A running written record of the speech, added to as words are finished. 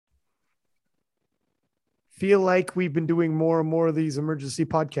Feel like we've been doing more and more of these emergency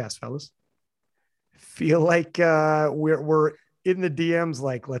podcasts, fellas. Feel like we're in the DMs,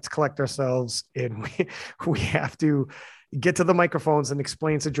 like let's collect ourselves and we have to get to the microphones and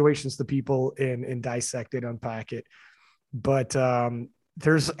explain situations to people and dissect it, unpack it. But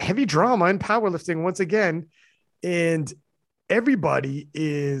there's heavy drama in powerlifting once again, and everybody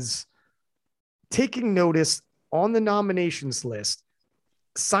is taking notice on the nominations list,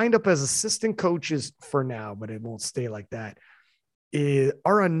 signed up as assistant coaches for now, but it won't stay like that,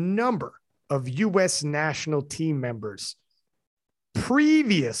 are a number of U.S. national team members,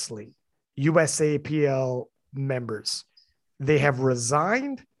 previously USAPL members. They have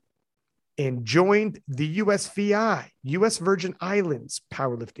resigned and joined the USVI, U.S. Virgin Islands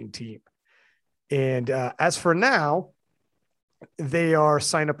powerlifting team. And as for now, they are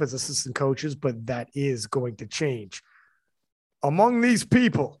signed up as assistant coaches, but that is going to change. Among these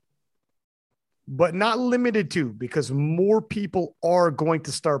people, but not limited to, because more people are going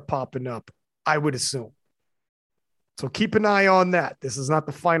to start popping up, I would assume. So keep an eye on that. This is not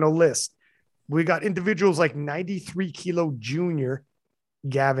the final list. We got individuals like 93 kilo junior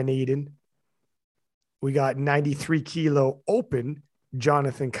Gavin Aiden. We got 93 kilo open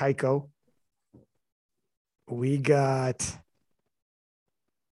Jonathan Kaiko. We got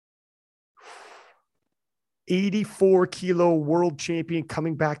 84 kilo world champion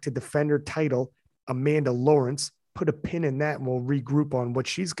coming back to defend her title, Amanda Lawrence. Put a pin in that and we'll regroup on what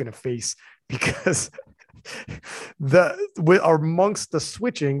she's going to face, because amongst the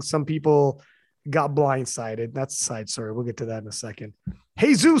switching, some people got blindsided. That's a side story. We'll get to that in a second.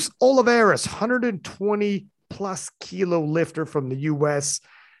 Jesus Oliveras, 120 plus kilo lifter from the US,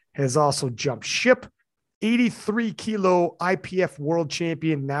 has also jumped ship. 83 kilo IPF world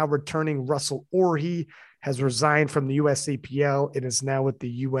champion, now returning Russell Orhe, has resigned from the USAPL and is now with the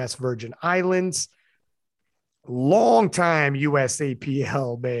US Virgin Islands. Longtime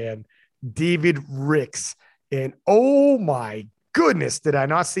USAPL man, David Ricks. And oh my goodness, did I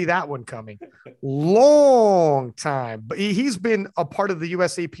not see that one coming? Long time. But he's been a part of the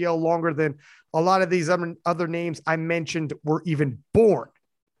USAPL longer than a lot of these other names I mentioned were even born.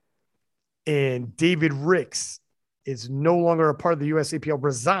 And David Ricks is no longer a part of the USAPL,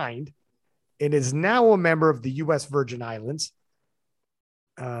 resigned, and is now a member of the US Virgin Islands.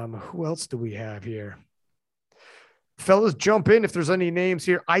 Who else do we have here? Fellas, jump in if there's any names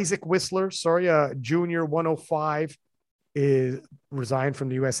here. Isaac Whistler, junior 105, is resigned from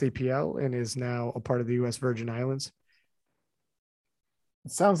the USAPL and is now a part of the US Virgin Islands.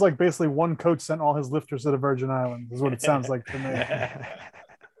 It sounds like basically one coach sent all his lifters to the Virgin Islands, is what it sounds like to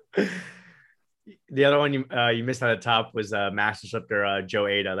me. The other one you missed at the top was Master's lifter Joe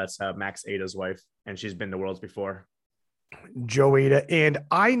Ada. That's Max Ada's wife, and she's been to Worlds before. Joe Ada. And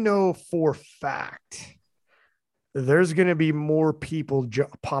I know for fact there's going to be more people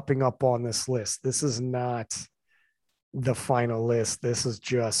popping up on this list. This is not the final list. This is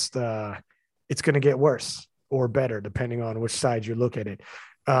just, it's going to get worse or better, depending on which side you look at it.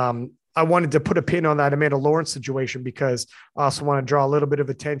 I wanted to put a pin on that Amanda Lawrence situation because I also want to draw a little bit of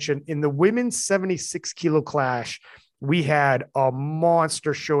attention. In the women's 76 kilo clash, we had a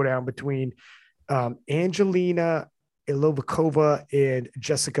monster showdown between Angelina Ilovakova and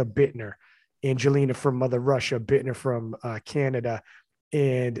Jessica Bittner. Angelina from Mother Russia, Bittner from Canada.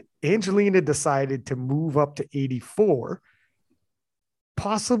 And Angelina decided to move up to 84,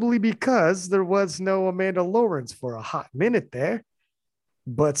 possibly because there was no Amanda Lawrence for a hot minute there.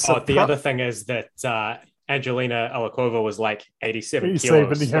 But the other thing is that Angelina Ilovakova was like 87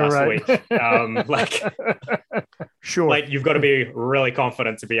 kilos right. week. Sure. Like you've got to be really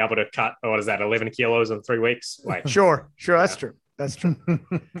confident to be able to cut, 11 kilos in 3 weeks. Like, sure. That's true. That's true.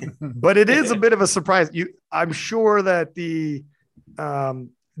 But it is a bit of a surprise. I'm sure that they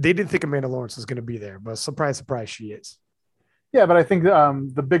didn't think Amanda Lawrence was going to be there, but surprise, she is. Yeah, but I think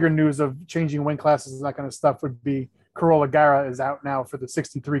the bigger news of changing weight classes and that kind of stuff would be Carola Gara is out now for the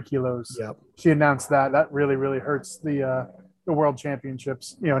 63 kilos. Yep. She announced that. That really, really hurts the world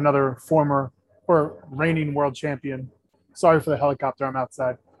championships. You know, another former or reigning world champion. Sorry for the helicopter. I'm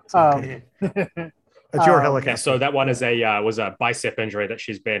outside. It's your helicopter. Yeah, so that one is was a bicep injury that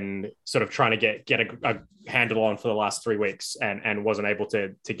she's been sort of trying to get a handle on for the last 3 weeks and wasn't able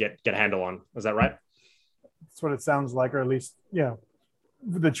to get a handle on. Is that right? That's what it sounds like, or at least,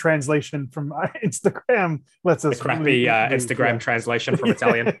 the translation from Instagram lets us the crappy Instagram translation from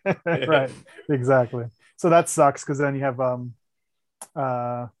Italian. Right, exactly. So that sucks because then you have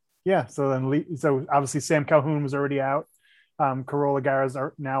so obviously Sam Calhoun was already out. Carola Gara's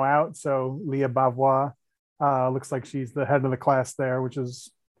are now out, so Leah Bavois looks like she's the head of the class there, which is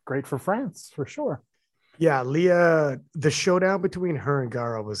great for France for sure. Yeah, Leah, the showdown between her and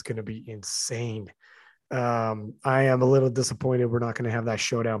Gara was going to be insane. I am a little disappointed we're not going to have that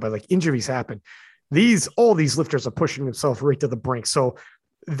showdown, but like injuries happen. All these lifters are pushing themselves right to the brink. So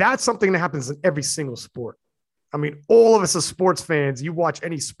that's something that happens in every single sport. I mean, all of us as sports fans, you watch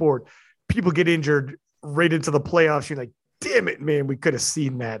any sport, people get injured right into the playoffs. You're like, damn it, man, we could have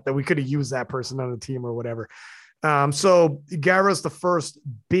seen that we could have used that person on the team or whatever. So Gara's the first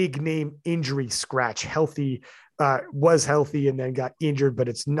big name injury scratch, was healthy and then got injured, but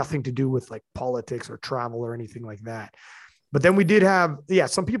it's nothing to do with like politics or travel or anything like that. But then we did have,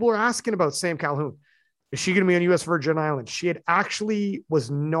 some people are asking about Sam Calhoun. Is she going to be on U.S. Virgin Islands? She had actually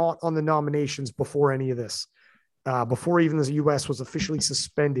was not on the nominations before any of this. Before even the U.S. was officially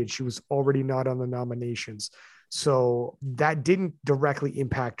suspended, she was already not on the nominations. So that didn't directly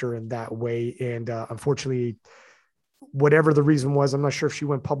impact her in that way. And unfortunately, whatever the reason was, I'm not sure if she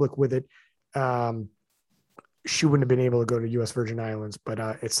went public with it. She wouldn't have been able to go to U.S. Virgin Islands, but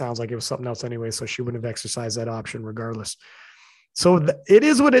it sounds like it was something else anyway. So she wouldn't have exercised that option regardless. So it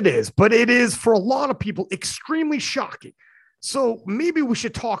is what it is, but it is for a lot of people extremely shocking. So maybe we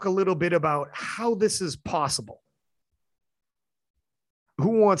should talk a little bit about how this is possible.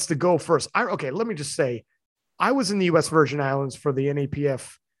 Who wants to go first? Let me just say, I was in the U.S. Virgin Islands for the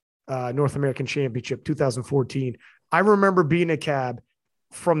NAPF North American Championship 2014. I remember being in a cab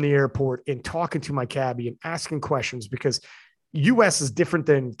from the airport and talking to my cabbie and asking questions because U.S. is different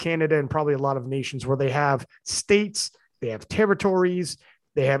than Canada and probably a lot of nations where they have states, they have territories,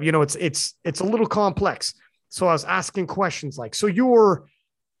 they have, it's a little complex. So I was asking questions like, so you're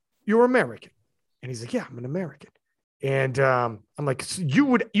American? And he's like, yeah, I'm an American. And I'm like, so you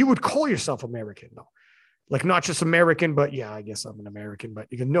would call yourself American though? Like not just American, but yeah, I guess I'm an American, but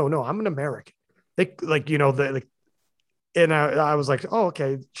you go, no, I'm an American. And I was like, oh,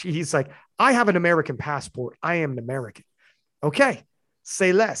 okay. He's like, I have an American passport. I am an American. Okay.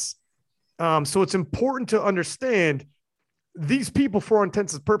 Say less. So it's important to understand these people for all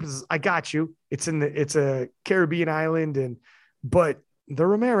intents and purposes. I got you. It's a Caribbean island but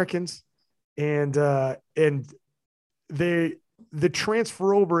they're Americans and the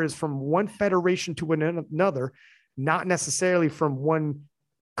transfer over is from one federation to another, not necessarily from one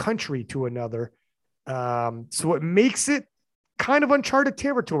country to another. So it makes it kind of uncharted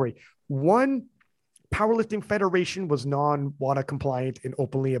territory. One powerlifting federation was non-WADA compliant and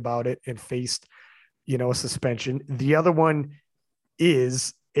openly about it and faced, a suspension. The other one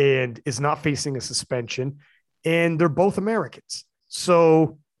is not facing a suspension, and they're both Americans.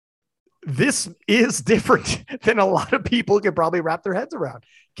 So this is different than a lot of people can probably wrap their heads around.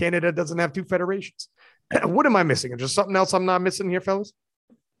 Canada doesn't have two federations. What am I missing? Is there something else I'm not missing here, fellas?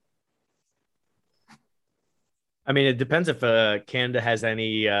 I mean, it depends if Canada has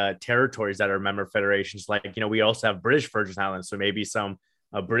any territories that are member federations. Like, we also have British Virgin Islands. So maybe some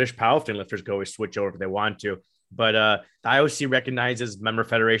British powerlifting lifters go switch over if they want to. But the IOC recognizes member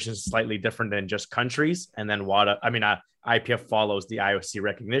federations slightly different than just countries. And then IPF follows the IOC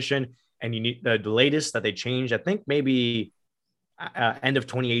recognition. And you need the latest that they changed, I think maybe end of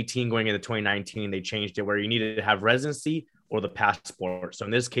 2018 going into 2019, they changed it where you needed to have residency or the passport. So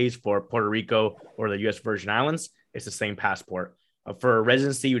in this case, for Puerto Rico or the U.S. Virgin Islands, it's the same passport. For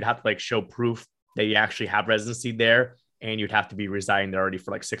residency, you'd have to show proof that you actually have residency there, and you'd have to be residing there already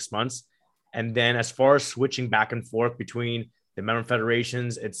for 6 months. And then as far as switching back and forth between the member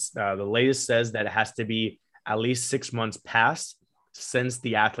federations, it's the latest says that it has to be at least 6 months past since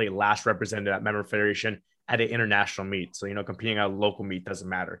the athlete last represented that member federation at an international meet. So, competing at a local meet doesn't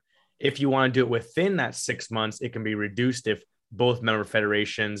matter. If you want to do it within that 6 months, it can be reduced if both member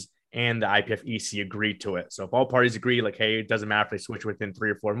federations and the IPF EC agree to it. So if all parties agree, hey, it doesn't matter if they switch within 3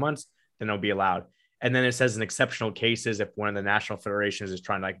 or 4 months, then it'll be allowed. And then it says in exceptional cases, if one of the national federations is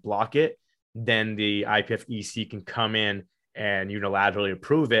trying to block it, then the IPF EC can come in and unilaterally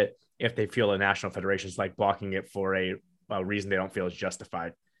approve it if they feel the national federation is blocking it for a reason they don't feel is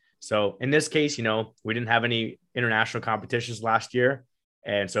justified. So in this case, we didn't have any international competitions last year.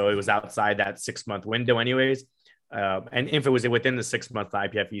 And so it was outside that 6 month window anyways. And if it was within the 6 month, the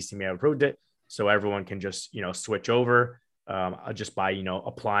IPF EC may have approved it. So everyone can just, switch over just by,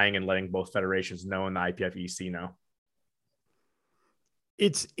 applying and letting both federations know and the IPF EC know.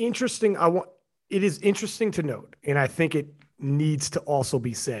 It's interesting. It is interesting to note, and I think it needs to also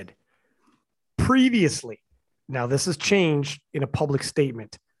be said previously. Now this has changed in a public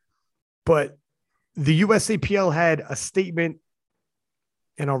statement, but the USAPL had a statement,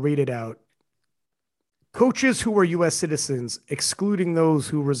 and I'll read it out. Coaches who are U.S. citizens, excluding those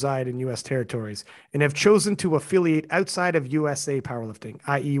who reside in U.S. territories, and have chosen to affiliate outside of USA Powerlifting,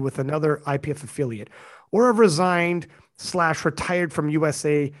 i.e., with another IPF affiliate, or have resigned/retired from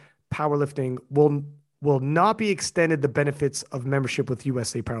USA Powerlifting, will not be extended the benefits of membership with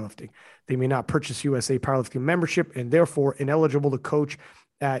USA Powerlifting. They may not purchase USA Powerlifting membership and therefore ineligible to coach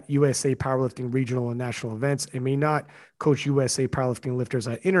at USA Powerlifting regional and national events, and may not coach USA Powerlifting lifters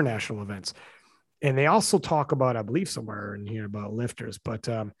at international events. And they also talk about, I believe somewhere in here about lifters, but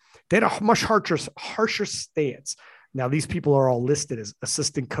they had a much harsher stance. Now, these people are all listed as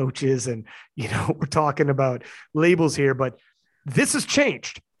assistant coaches, and, we're talking about labels here, but this has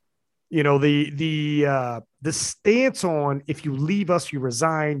changed. The stance on, if you leave us, you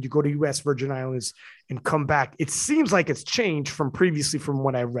resign, you go to U.S. Virgin Islands and come back. It seems like it's changed from previously from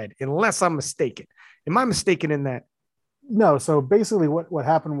what I read, unless I'm mistaken. Am I mistaken in that? No. So basically what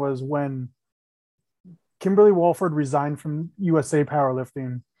happened was when Kimberly Walford resigned from USA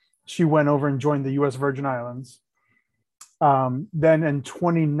Powerlifting, she went over and joined the U.S. Virgin Islands. Then in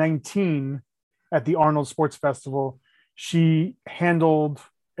 2019 at the Arnold Sports Festival, she handled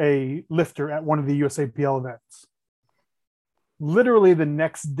a lifter at one of the USAPL events. Literally the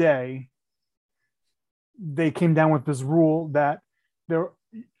next day, they came down with this rule that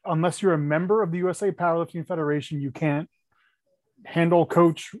unless you're a member of the USA Powerlifting Federation, you can't handle,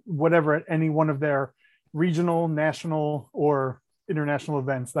 coach, whatever at any one of their regional, national, or international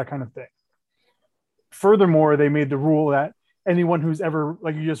events, that kind of thing. Furthermore, they made the rule that anyone who's ever,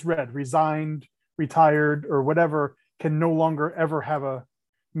 like you just read, resigned, retired, or whatever, can no longer ever have a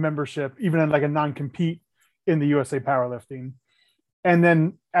membership, even in like a non-compete in the USA Powerlifting. And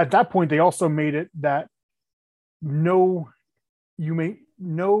then at that point, they also made it that no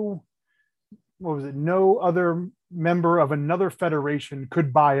other member of another federation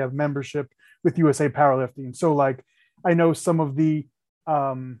could buy a membership with USA Powerlifting. So like, I know some of the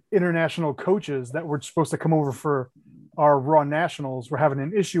international coaches that were supposed to come over for our Raw Nationals were having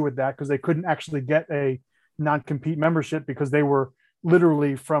an issue with that because they couldn't actually get a non-compete membership because they were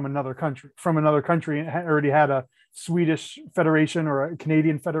literally from another country and already had a Swedish federation or a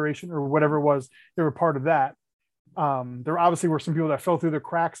Canadian federation or whatever it was. They were part of that. There obviously were some people that fell through the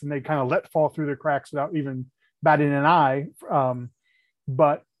cracks and they kind of let fall through the cracks without even batting an eye.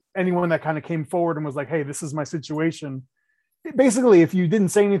 But anyone that kind of came forward and was like, hey, this is my situation. Basically, if you didn't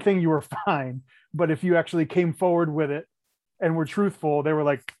say anything, you were fine. But if you actually came forward with it and were truthful, they were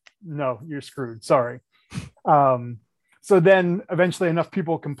like, no, you're screwed. Sorry. So then eventually enough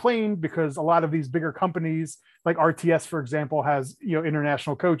people complained because a lot of these bigger companies like RTS, for example, has,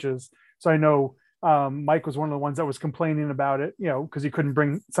 international coaches. So I know Mike was one of the ones that was complaining about it, because he couldn't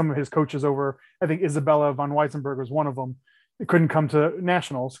bring some of his coaches over. I think Isabella von Weisenberg was one of them. It couldn't come to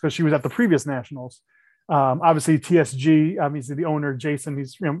nationals because she was at the previous nationals. Obviously TSG, obviously the owner, Jason,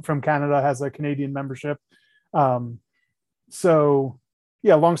 he's from Canada, has a Canadian membership. So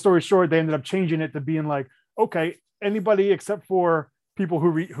yeah, long story short, they ended up changing it to being like, okay, anybody except for people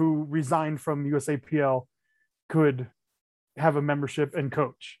who resigned from USAPL could have a membership and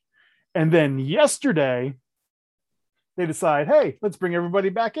coach. And then yesterday they decide, hey, let's bring everybody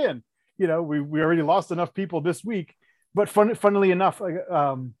back in. We already lost enough people this week, but funnily enough,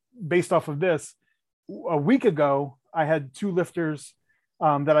 based off of this, a week ago, I had two lifters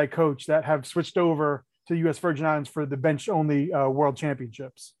that I coach that have switched over to US Virgin Islands for the bench only world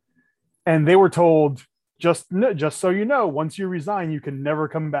championships. And they were told, just so you know, once you resign, you can never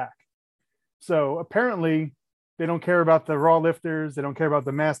come back. So apparently they don't care about the raw lifters. They don't care about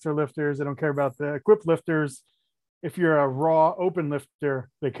the master lifters. They don't care about the equipped lifters. If you're a raw open lifter,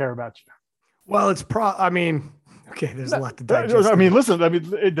 they care about you. Well, it's okay, there's a lot to digest. Listen,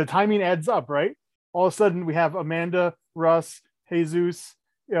 the timing adds up, right? All of a sudden we have Amanda, Russ, Jesus,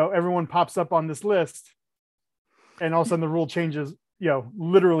 everyone pops up on this list, and all of a sudden the rule changes,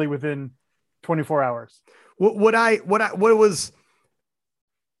 literally within 24 hours. What was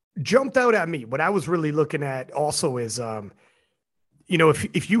jumped out at me, what I was really looking at also is,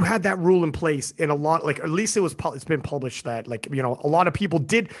 if you had that rule in place, and a lot, like, at least it's been published that, like, a lot of people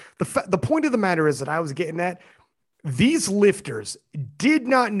did. The point of the matter is that I was getting at, these lifters did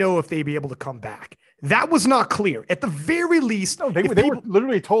not know if they'd be able to come back. That was not clear. At the very least, no, they were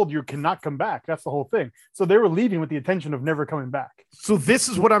literally told you cannot come back. That's the whole thing. So they were leaving with the intention of never coming back. So this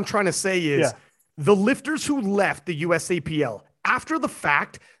is what I'm trying to say is the lifters who left the USAPL after the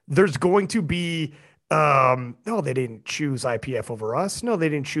fact, there's going to be, no, they didn't choose IPF over us. No, they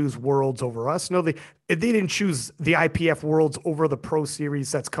didn't choose Worlds over us. No, they didn't choose the IPF Worlds over the Pro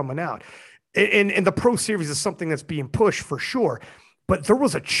Series that's coming out. And the Pro Series is something that's being pushed for sure. But there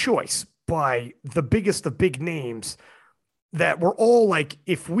was a choice by the biggest of big names that we're all like,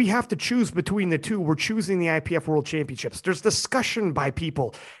 if we have to choose between the two, we're choosing the IPF World Championships. There's discussion by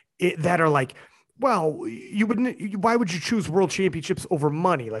people that are like, well, you wouldn't, why would you choose world championships over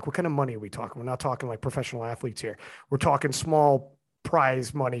money? Like, what kind of money are we talking? We're not talking like professional athletes here. We're talking small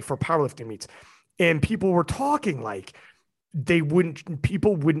prize money for powerlifting meets. And people were talking like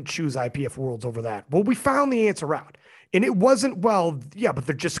people wouldn't choose IPF Worlds over that. Well, we found the answer out. And it wasn't, well, yeah, but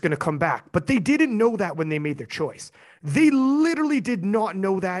they're just going to come back. But they didn't know that when they made their choice. They literally did not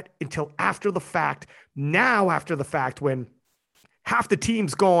know that until after the fact. Now, after the fact, when half the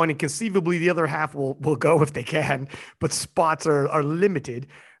team's gone and conceivably the other half will go if they can, but spots are limited.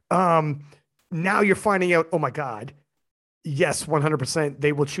 Now you're finding out, oh my God, yes, 100%.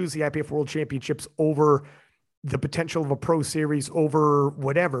 They will choose the IPF World Championships over the potential of a pro series, over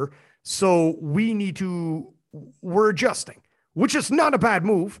whatever. So we're adjusting, which is not a bad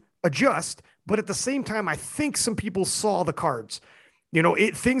move, adjust. But at the same time, I think some people saw the cards.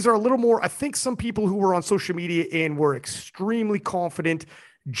 Things are a little more, I think some people who were on social media and were extremely confident,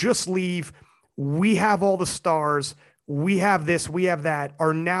 just leave. We have all the stars. We have this, we have that,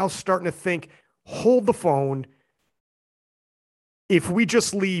 are now starting to think, hold the phone. If we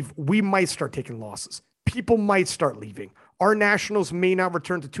just leave, we might start taking losses. People might start leaving. Our nationals may not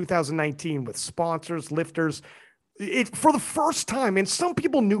return to 2019 with sponsors, lifters. For the first time, and some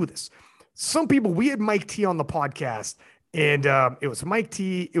people knew this. Some people, we had Mike T on the podcast. And it was Mike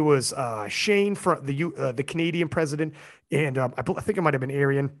T. It was Shane, from the Canadian president, and I think it might have been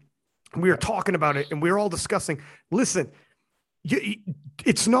Arian. We were talking about it, and we were all discussing. Listen,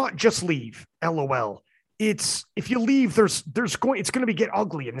 it's not just leave. LOL. It's if you leave, it's going to get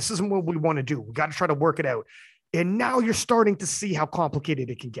ugly, and this isn't what we want to do. We got to try to work it out. And now you're starting to see how complicated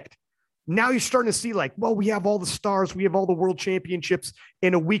it can get. Now you're starting to see like, well, we have all the stars, we have all the world championships.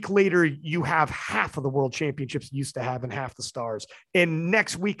 And a week later, you have half of the world championships you used to have and half the stars. And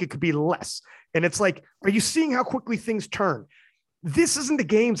next week, it could be less. And it's like, are you seeing how quickly things turn? This isn't the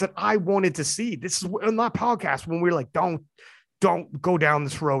games that I wanted to see. This is on that podcast when we were like, don't go down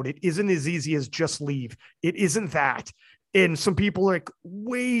this road. It isn't as easy as just leave. It isn't that. And some people are like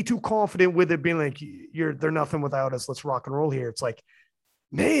way too confident with it being like, they're nothing without us. Let's rock and roll here. It's like,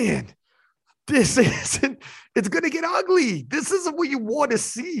 man, it's going to get ugly. This isn't what you want to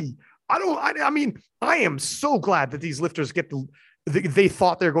see. I mean, I am so glad that these lifters they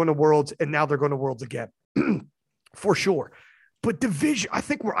thought they're going to Worlds and now they're going to Worlds again for sure. But division, I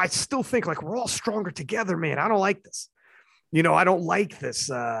still think like we're all stronger together, man. I don't like this. I don't like this.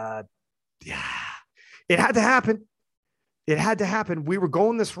 Yeah, it had to happen. It had to happen. We were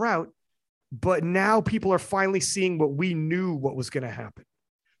going this route, but now people are finally seeing what we knew what was going to happen.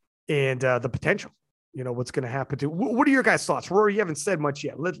 And the potential, what's going to happen to. What are your guys' thoughts? Rory, you haven't said much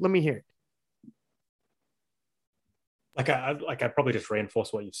yet. Let me hear it. I probably just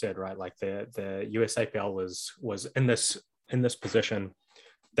reinforce what you said, right? Like the USAPL was in this position.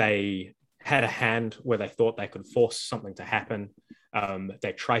 They had a hand where they thought they could force something to happen.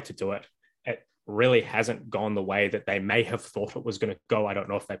 They tried to do it. It really hasn't gone the way that they may have thought it was going to go. I don't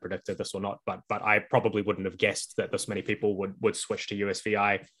know if they predicted this or not, but I probably wouldn't have guessed that this many people would switch to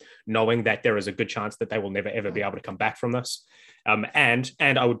USVI, knowing that there is a good chance that they will never ever be able to come back from this. And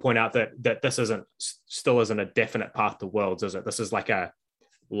I would point out that this still isn't a definite path to Worlds, is it? This is like a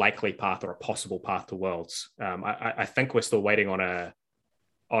likely path or a possible path to Worlds. I think we're still waiting on a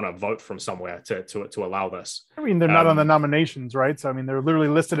vote from somewhere to allow this. I mean, they're not on the nominations, right? So I mean, they're literally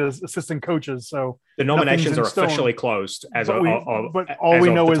listed as assistant coaches. So the nominations are officially closed as of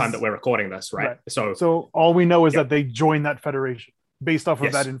the time that we're recording this, right? So all we know is that they joined that federation based off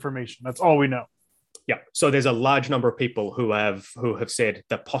of that information. That's all we know. Yeah. So there's a large number of people who have said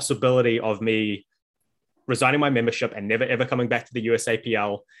the possibility of me resigning my membership and never ever coming back to the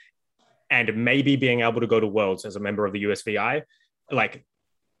USAPL and maybe being able to go to Worlds as a member of the USVI, like.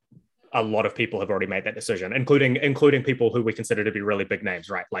 A lot of people have already made that decision, including people who we consider to be really big names,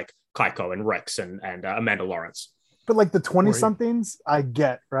 right? Like Kaiko and Rex and Amanda Lawrence. But like the 20-somethings, I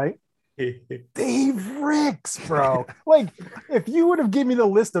get, right? Dave Ricks, bro. Like, if you would have given me the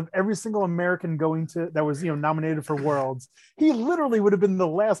list of every single American that was nominated for Worlds, he literally would have been the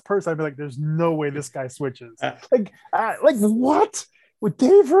last person. I'd be like, there's no way this guy switches. Like what? With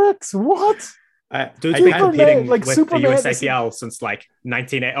Dave Ricks? What? Dude's been competing with the USAPL since prior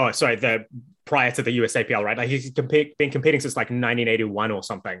to the USAPL, right? Like he's been competing since like 1981 or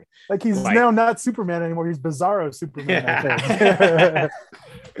something. Like he's now not Superman anymore. He's Bizarro Superman. I think.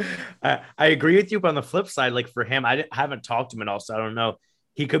 I agree with you, but on the flip side, like for him, I haven't talked to him at all, so I don't know.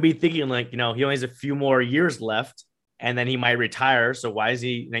 He could be thinking like, he only has a few more years left, and then he might retire. So why is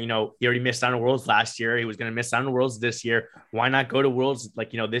he, he already missed out on Worlds last year. He was going to miss out on Worlds this year. Why not go to Worlds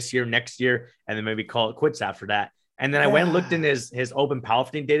this year, next year, and then maybe call it quits after that? And then I went and looked in his open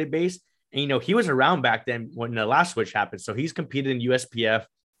powerlifting database, and, he was around back then when the last switch happened. So he's competed in USPF,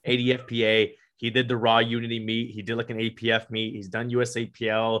 ADFPA. He did the Raw Unity meet. He did like an APF meet. He's done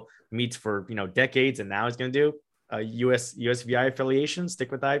USAPL meets for, decades. And now he's going to do a USVI affiliation,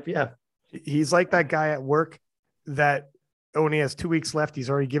 stick with the IPF. He's like that guy at work that only has 2 weeks left. He's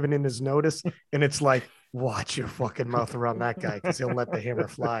already given in his notice. And it's like, watch your fucking mouth around that guy because he'll let the hammer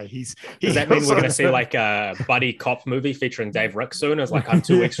fly. Does that mean we're going to see like a buddy cop movie featuring Dave Rick soon? It's like, I'm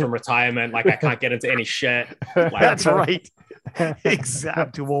 2 weeks from retirement. Like I can't get into any shit. Like, that's right.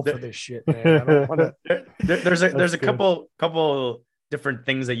 Exactly. Too old for this shit, man. I don't want to. There's a couple different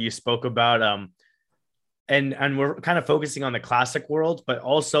things that you spoke about. And we're kind of focusing on the classic world, but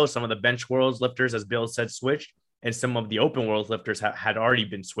also some of the bench worlds lifters, as Bill said, switched, and some of the open world lifters had already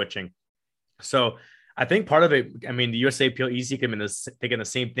been switching. So I think part of it, the USAPL EC is thinking the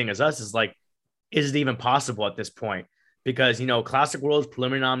same thing as us, is like, is it even possible at this point? Because, classic world's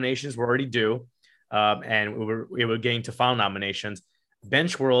preliminary nominations were already due, and we were getting to final nominations.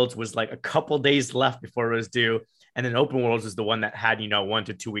 Bench worlds was like a couple days left before it was due. And then open worlds was the one that had, 1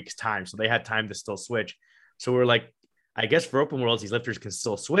 to 2 weeks time. So they had time to still switch. So we're like, I guess for open worlds, these lifters can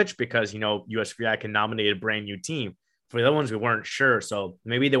still switch because, USVI can nominate a brand new team. For the other ones, we weren't sure. So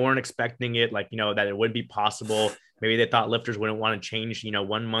maybe they weren't expecting it, that it would be possible. Maybe they thought lifters wouldn't want to change,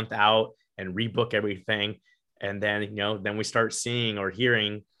 1 month out and rebook everything. And then, then we start seeing or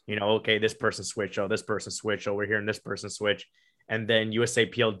hearing, okay, this person switched. Oh, this person switched. Oh, we're hearing this person switch. And then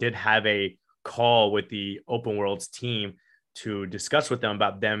USAPL did have a call with the open worlds team to discuss with them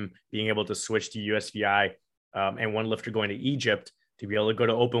about them being able to switch to USVI, and one lifter going to Egypt to be able to go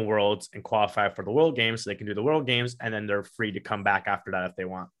to open worlds and qualify for the world games so they can do the world games. And then they're free to come back after that if they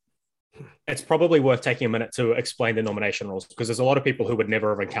want. It's probably worth taking a minute to explain the nomination rules, because there's a lot of people who would never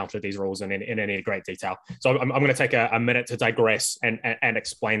have encountered these rules in any great detail. So I'm going to take a minute to digress and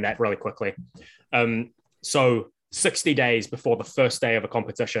explain that really quickly. So 60 days before the first day of a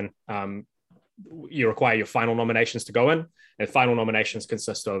competition, you require your final nominations to go in, and final nominations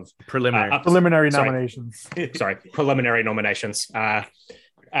consist of preliminary nominations. Preliminary nominations.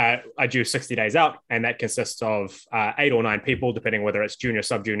 I do 60 days out, and that consists of 8 or 9 people, depending whether it's junior,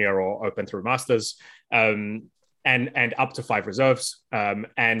 sub-junior, or open through masters, and up to 5 reserves.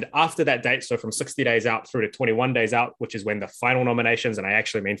 And after that date, so from 60 days out through to 21 days out, which is when the final nominations, and I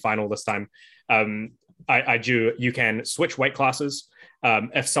actually mean final this time, you can switch weight classes.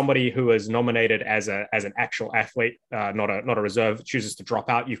 If somebody who is nominated as an actual athlete, not a reserve, chooses to drop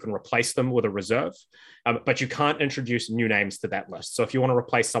out, you can replace them with a reserve, but you can't introduce new names to that list. So if you want to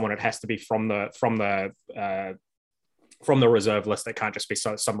replace someone, it has to be from the reserve list. It can't just be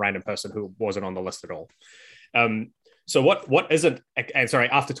some random person who wasn't on the list at all. So what isn't? And sorry,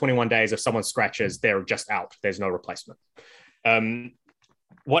 after 21 days, if someone scratches, they're just out. There's no replacement.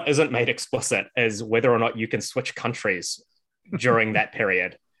 What isn't made explicit is whether or not you can switch countries during that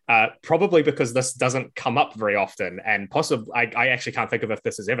period. Probably because this doesn't come up very often, and possibly I actually can't think of if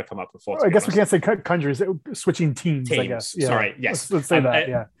this has ever come up before. I guess we can't say countries, switching teams. I guess. Yeah. Sorry. Yes. Let's say that.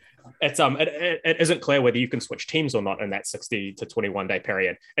 Yeah. It isn't clear whether you can switch teams or not in that 60 to 21 day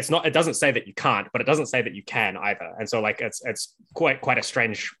period. It doesn't say that you can't, but it doesn't say that you can either. And so it's quite a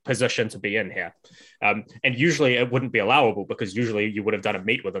strange position to be in here. And usually it wouldn't be allowable, because usually you would have done a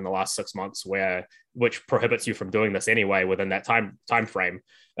meet within the last 6 months which prohibits you from doing this anyway within that time frame.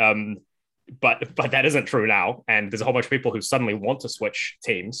 But that isn't true now. And there's a whole bunch of people who suddenly want to switch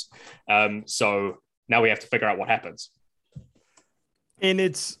teams. So now we have to figure out what happens. And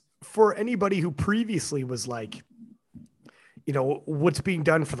it's for anybody who previously was like, what's being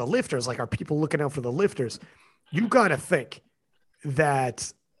done for the lifters? Like, are people looking out for the lifters? You got to think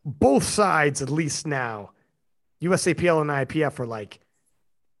that both sides, at least now, USAPL and IPF are like,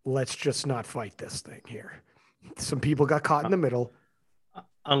 let's just not fight this thing here. Some people got caught in the middle.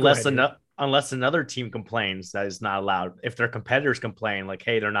 Unless another team complains that is not allowed. If their competitors complain, like,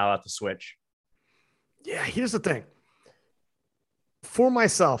 hey, they're not allowed to switch. Yeah, here's the thing. For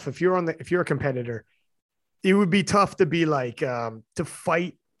myself, if you're a competitor, it would be tough to be like to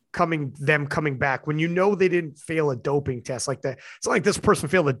fight coming back when they didn't fail a doping test like that. It's not like this person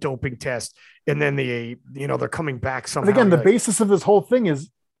failed a doping test and then they're coming back somehow. And again, the basis of this whole thing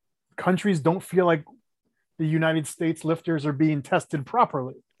is countries don't feel like the United States lifters are being tested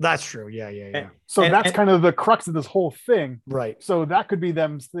properly. That's true. Yeah. So that's kind of the crux of this whole thing. Right. So that could be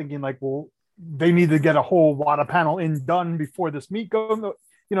them thinking like, well, they need to get a whole WADA panel done before this meet goes.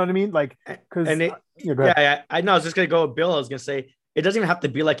 You know what I mean? Like, because and it, yeah, go ahead. yeah, I know. I was just gonna go with Bill. I was gonna say it doesn't even have to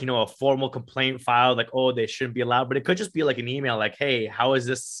be like, a formal complaint filed, like, oh, they shouldn't be allowed, but it could just be like an email, like, hey, how is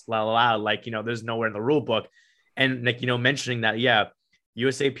this allowed? Like, there's nowhere in the rule book. And like, mentioning that, yeah,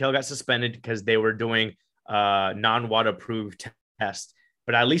 USAPL got suspended because they were doing non-waterproof tests,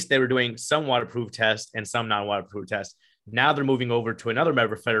 but at least they were doing some waterproof tests and some non-waterproof tests. Now they're moving over to another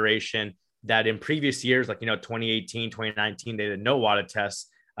member federation that in previous years, like, 2018, 2019, they did no water tests.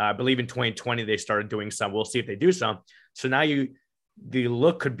 I believe in 2020, they started doing some. We'll see if they do some. So now the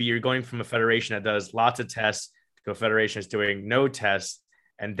look could be you're going from a federation that does lots of tests to a federation that's doing no tests.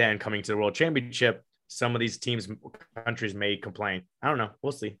 And then coming to the World Championship, some of these countries may complain. I don't know.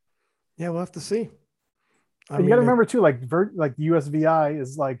 We'll see. Yeah, we'll have to see. You got to remember too, like the USVI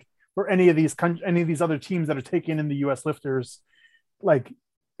is like, for any of these other teams that are taking in the US lifters, like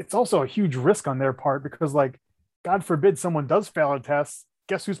it's also a huge risk on their part because, like, God forbid someone does fail a test.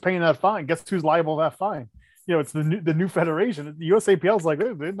 Guess who's paying that fine? Guess who's liable to that fine? It's the new federation. The USAPL is like,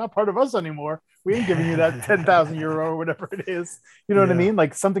 they're not part of us anymore. We ain't giving you that 10,000 euro or whatever it is. You know what I mean?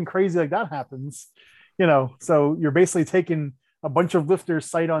 Like something crazy like that happens. So you're basically taking a bunch of lifters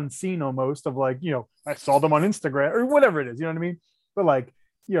sight unseen almost of like, I saw them on Instagram or whatever it is. You know what I mean? But like,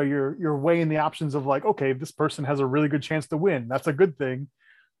 you're weighing the options of like, okay, this person has a really good chance to win. That's a good thing.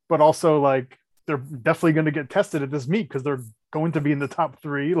 But also like, they're definitely going to get tested at this meet because they're going to be in the top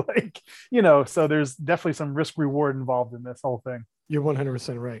 3. Like, so there's definitely some risk reward involved in this whole thing. You're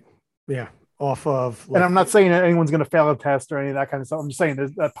 100% right. Yeah. Off of, and I'm not saying that anyone's going to fail a test or any of that kind of stuff. I'm just saying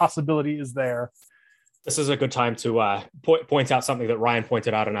that possibility is there. This is a good time to point out something that Ryan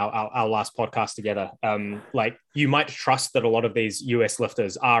pointed out in our last podcast together. Like, you might trust that a lot of these US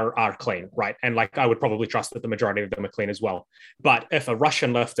lifters are clean, right? And like, I would probably trust that the majority of them are clean as well. But if a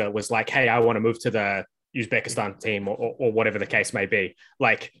Russian lifter was like, hey, I want to move to the Uzbekistan team or whatever the case may be,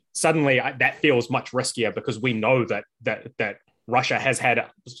 like suddenly that feels much riskier because we know that Russia has had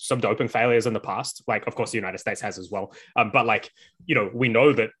some doping failures in the past. Like, of course, the United States has as well. But like, we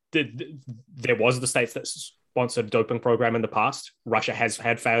know that there was the states that sponsored doping program in the past. Russia has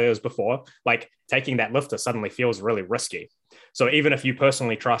had failures before. Like, taking that lifter suddenly feels really risky. So even if you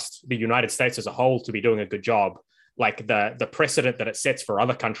personally trust the United States as a whole to be doing a good job, like the precedent that it sets for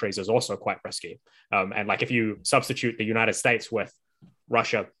other countries is also quite risky. And like, if you substitute the United States with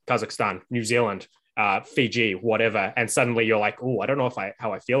Russia, Kazakhstan, New Zealand, Fiji, whatever, and suddenly you're like, oh, I don't know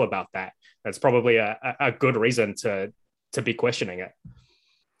how I feel about that. That's probably a good reason to be questioning it.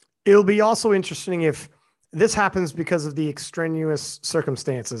 It'll be also interesting if this happens because of the extraneous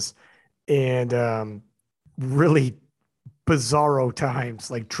circumstances and really bizarro times,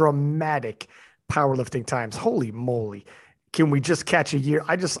 like dramatic powerlifting times. Holy moly. Can we just catch a year?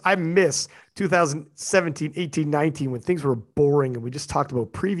 I miss 2017, 18, 19 when things were boring and we just talked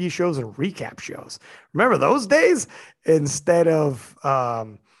about preview shows and recap shows. Remember those days? Instead of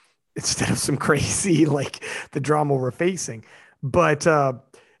some crazy, like the drama we're facing. But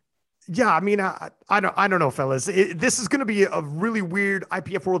yeah, I mean, I don't know, fellas. This is going to be a really weird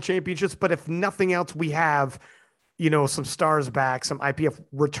IPF World Championships, but if nothing else, we have, some stars back, some IPF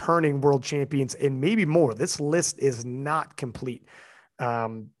returning world champions, and maybe more. This list is not complete.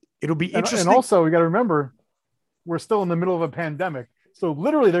 It'll be interesting. And also, we got to remember, we're still in the middle of a pandemic. So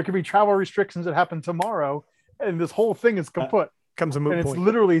literally there could be travel restrictions that happen tomorrow, and this whole thing is kaput. Comes a moot and point. It's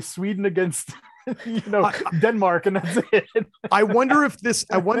literally Sweden against Denmark, and that's it. I wonder if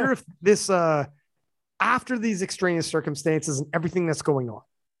this after these extraneous circumstances and everything that's going on,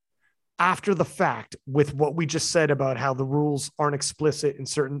 after the fact, with what we just said about how the rules aren't explicit in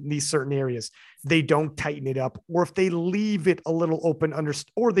these certain areas, they don't tighten it up, or if they leave it a little open,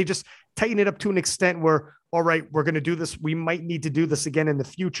 or they just tighten it up to an extent where, all right, we're going to do this. We might need to do this again in the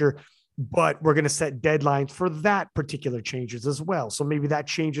future, but we're going to set deadlines for that particular changes as well. So maybe that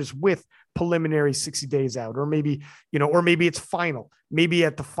changes with preliminary 60 days out, or maybe it's final, maybe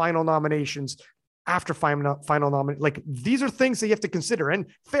at the final nominations, after final nomination. Like, these are things that you have to consider. And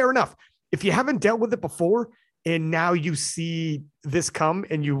fair enough, if you haven't dealt with it before and now you see this come,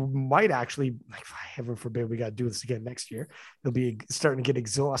 and you might actually, like, heaven forbid we got to do this again next year, it'll be starting to get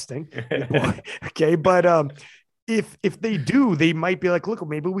exhausting. Okay. But if they do, they might be like, look,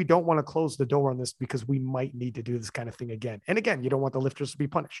 maybe we don't want to close the door on this because we might need to do this kind of thing again. And again, you don't want the lifters to be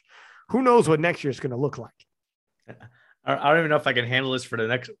punished. Who knows what next year is going to look like? I don't even know if I can handle this for the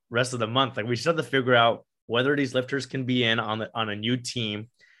next rest of the month. Like, we just have to figure out whether these lifters can be in on a new team.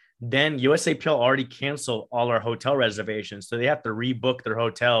 Then USAPL already canceled all our hotel reservations, so they have to rebook their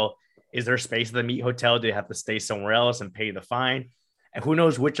hotel. Is there space at the meet hotel? Do they have to stay somewhere else and pay the fine? And who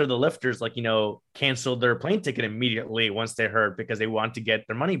knows which of the lifters, like, canceled their plane ticket immediately once they heard because they want to get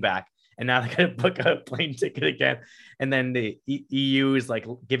their money back. And now they got to book a plane ticket again. And then the EU is like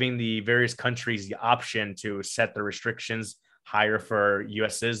giving the various countries the option to set the restrictions higher for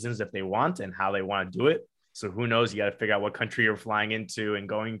US citizens if they want and how they want to do it. So who knows? You got to figure out what country you're flying into and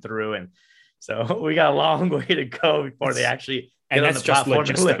going through. And so we got a long way to go before they actually. And that's just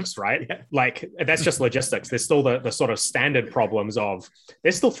logistics, right? Yeah. Like that's just logistics. There's still the sort of standard problems of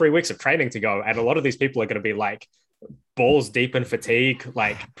there's still 3 weeks of training to go. And a lot of these people are going to be like balls deep in fatigue,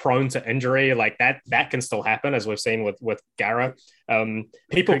 like prone to injury. Like that can still happen, as we've seen with Gara.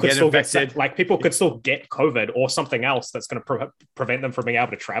 People could still get still get COVID or something else that's going to prevent them from being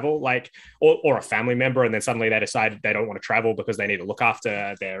able to travel, like, or a family member. And then suddenly they decide they don't want to travel because they need to look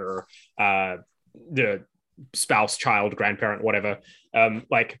after their, the spouse, child, grandparent, whatever.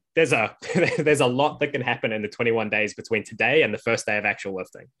 Like there's a lot that can happen in the 21 days between today and the first day of actual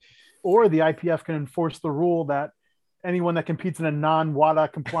lifting. Or the IPF can enforce the rule that anyone that competes in a non-WADA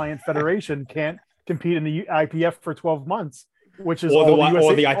compliant federation can't compete in the IPF for 12 months, which is or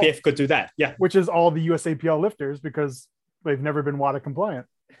the IPF could do that. Yeah. Which is all the USAPL lifters because they've never been WADA compliant.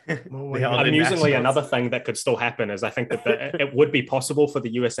 Amusingly, another thing that could still happen is I think that it would be possible for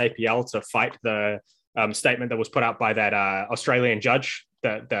the USAPL to fight the statement that was put out by that Australian judge,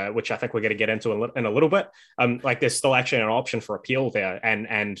 which I think we're going to get into in a little bit. Like there's still actually an option for appeal there,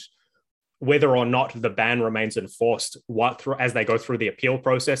 and whether or not the ban remains enforced as they go through the appeal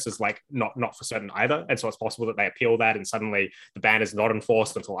process is like not for certain either. And so it's possible that they appeal that and suddenly the ban is not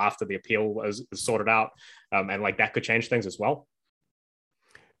enforced until after the appeal is sorted out. And like that could change things as well.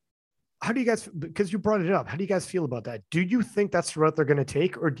 How do you guys, because you brought it up, how do you guys feel about that? Do you think that's the route they're going to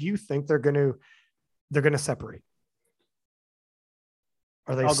take, or do you think they're going to separate?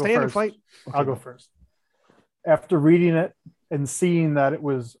 Are they staying and fight? Okay. I'll go first. After reading it and seeing that it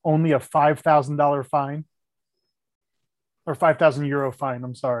was only a $5,000 fine or 5,000 euro fine,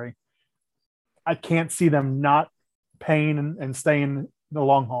 I'm sorry, I can't see them not paying and staying the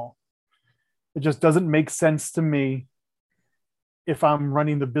long haul. It just doesn't make sense to me if I'm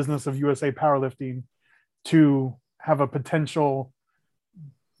running the business of USA Powerlifting to have a potential,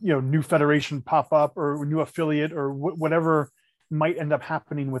 new federation pop up or new affiliate or whatever might end up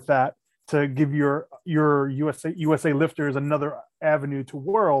happening with that, to give your USA lifters another avenue to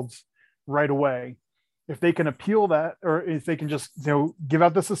Worlds right away. If they can appeal that, or if they can just give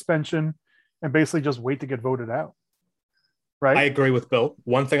out the suspension and basically just wait to get voted out. Right. I agree with Bill.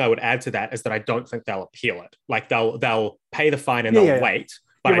 One thing I would add to that is that I don't think they'll appeal it. Like they'll pay the fine and they'll wait,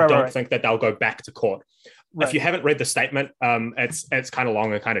 but I don't think that they'll go back to court. Right. If you haven't read the statement, it's kind of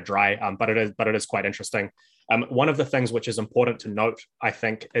long and kind of dry, but it is quite interesting. One of the things which is important to note, I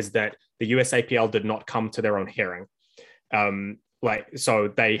think, is that the USAPL did not come to their own hearing. So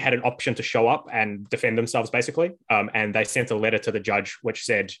they had an option to show up and defend themselves, basically, and they sent a letter to the judge which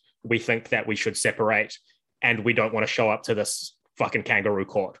said, "We think that we should separate, and we don't want to show up to this fucking kangaroo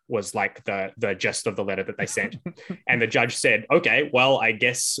court," was like the gist of the letter that they sent. And the judge said, "Okay, well, I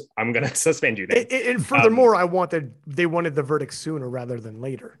guess I'm going to suspend you then." And furthermore, they wanted the verdict sooner rather than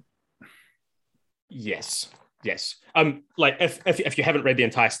later. Yes. Like if you haven't read the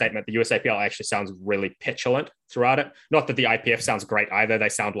entire statement, the USAPL actually sounds really petulant throughout it. Not that the IPF sounds great either. They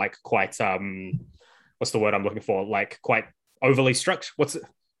sound like quite, what's the word I'm looking for? Like quite overly strict.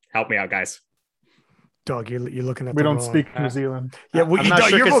 Help me out, guys. Doug, you're looking at. We don't speak New Zealand. Yeah,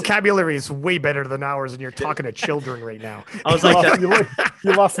 your vocabulary is way better than ours, and you're talking to children right now. I was like,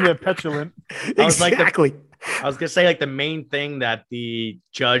 you lost me at petulant. Exactly. I was gonna say, like, the main thing that the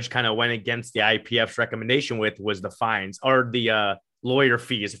judge kind of went against the IPF's recommendation with was the fines or the lawyer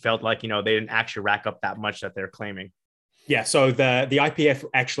fees. It felt like they didn't actually rack up that much that they're claiming. Yeah, so the IPF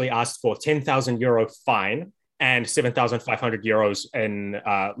actually asked for 10,000 euro fine and 7,500 euros in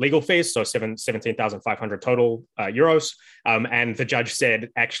legal fees, so 17,500 total euros. And the judge said,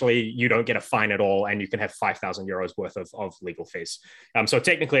 actually, you don't get a fine at all, and you can have 5,000 euros worth of legal fees. So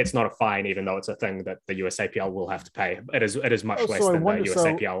technically, it's not a fine, even though it's a thing that the USAPL will have to pay. It is much less than the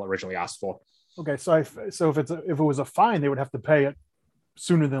USAPL originally asked for. Okay, so if it was a fine, they would have to pay it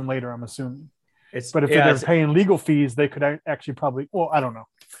sooner than later, I'm assuming. But if they're paying legal fees, they could actually probably. Well, I don't know.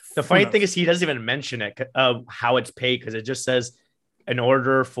 The funny thing is he doesn't even mention it, how it's paid, because it just says in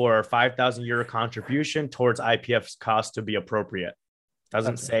order for 5,000 euro contribution towards IPF's cost to be appropriate.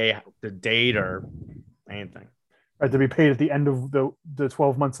 Doesn't say the date or anything. Right, to be paid at the end of the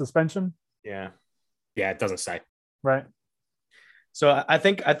 12-month suspension? Yeah, it doesn't say. Right. So I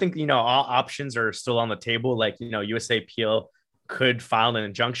think all options are still on the table. Like, USAPL could file an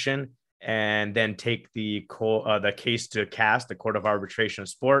injunction and then take the case to CAS, the Court of Arbitration of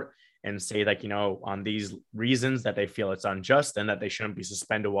Sport, and say like, on these reasons that they feel it's unjust and that they shouldn't be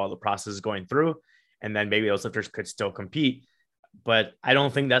suspended while the process is going through. And then maybe those lifters could still compete. But I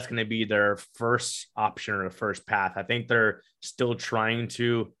don't think that's going to be their first option or the first path. I think they're still trying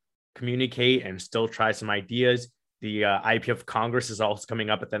to communicate and still try some ideas. The IPF Congress is also coming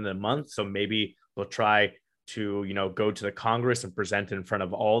up at the end of the month. So maybe they'll try to, go to the Congress and present in front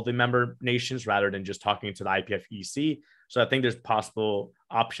of all the member nations rather than just talking to the IPF EC. So I think there's possible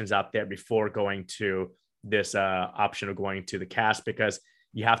options out there before going to this option of going to the CAS, because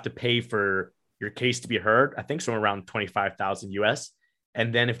you have to pay for your case to be heard. I think somewhere around 25,000 US.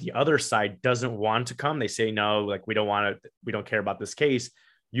 And then if the other side doesn't want to come, they say, no, like we don't care about this case.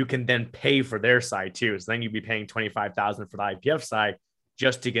 You can then pay for their side too. So then you'd be paying 25,000 for the IPF side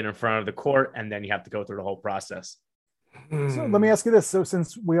just to get in front of the court. And then you have to go through the whole process. So let me ask you this. So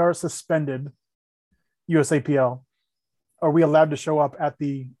since we are suspended, USAPL, are we allowed to show up at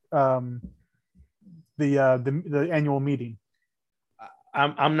the annual meeting?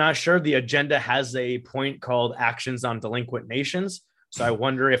 I'm not sure. The agenda has a point called actions on delinquent nations. So I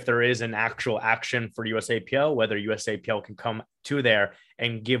wonder if there is an actual action for USAPL, whether USAPL can come to there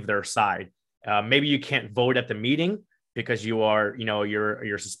and give their side. Maybe you can't vote at the meeting because you are,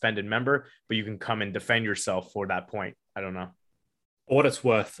 you're a suspended member, but you can come and defend yourself for that point. I don't know. For what it's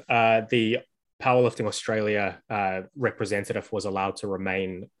worth, the Powerlifting Australia representative was allowed to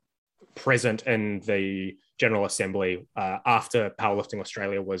remain present in the General Assembly after Powerlifting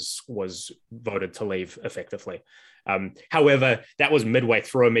Australia was voted to leave effectively. However, that was midway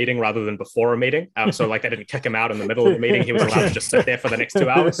through a meeting rather than before a meeting. So like they didn't kick him out in the middle of the meeting. He was allowed to just sit there for the next 2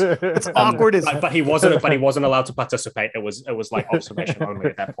 hours. It's awkward as but he wasn't allowed to participate. It was like observation only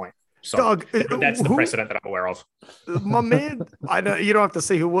at that point. So Doug, that's the precedent that I'm aware of. My man, I know you don't have to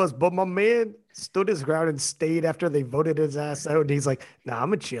say who it was, but my man stood his ground and stayed after they voted his ass out. And he's like, "Nah, I'm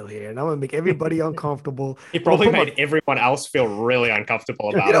gonna chill here, and I'm gonna make everybody uncomfortable." He probably made everyone else feel really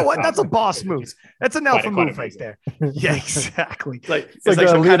uncomfortable about it. You know what? That's a boss move. That's an alpha move right there. Yeah, exactly. It's like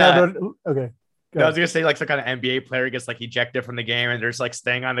some kind of okay. I was gonna say like some kind of NBA player gets like ejected from the game and they're just like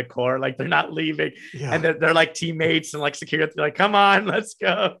staying on the court, like they're not leaving, and they're like teammates and like security, like come on, let's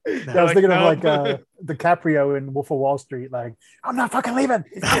go. Yeah, I was thinking of like DiCaprio in Wolf of Wall Street, like I'm not fucking leaving.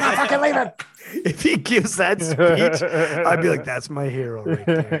 I'm not fucking leaving. If he gives that speech, I'd be like, that's my hero right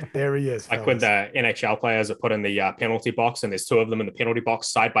there. There he is. Like when the NHL players are put in the penalty box and there's two of them in the penalty box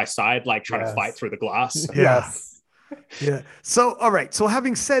side by side, like trying to fight through the glass. Yes. Yeah. So, all right. So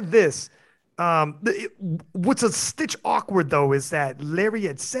having said this, what's a stitch awkward though is that Larry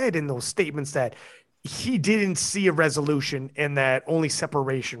had said in those statements that he didn't see a resolution and that only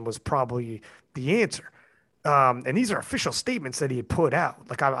separation was probably the answer. And these are official statements that he had put out.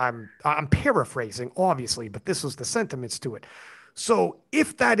 Like I'm paraphrasing, obviously, but this was the sentiments to it. So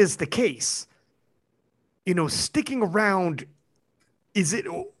if that is the case, sticking around,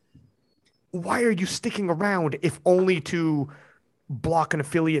 why are you sticking around if only to block an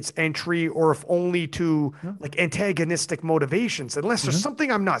affiliate's entry or if only to like antagonistic motivations, unless there's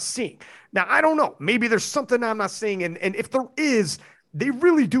something I'm not seeing. Now, I don't know. Maybe there's something I'm not seeing. And if there is, they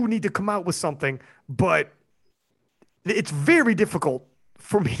really do need to come out with something, but it's very difficult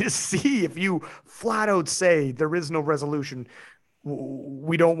for me to see if you flat out say there is no resolution.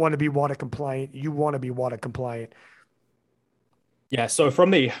 We don't want to be WADA compliant. You want to be WADA compliant. Yeah. So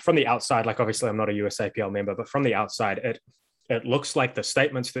from the outside, like obviously I'm not a USAPL member, but from the outside, it looks like the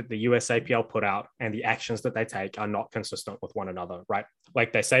statements that the USAPL put out and the actions that they take are not consistent with one another, right?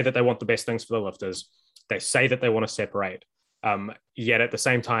 Like they say that they want the best things for the lifters. They say that they want to separate. Yet at the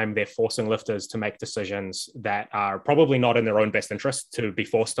same time, they're forcing lifters to make decisions that are probably not in their own best interest, to be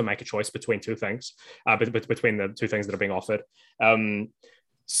forced to make a choice between two things, between the two things that are being offered.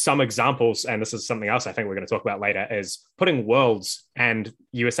 Some examples, and this is something else I think we're going to talk about later, is putting Worlds and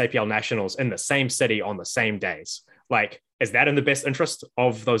USAPL Nationals in the same city on the same days. Like, is that in the best interest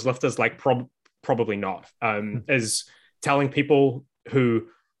of those lifters? Like, probably not. Is telling people who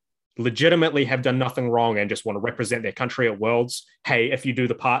legitimately have done nothing wrong and just want to represent their country at Worlds, hey, if you do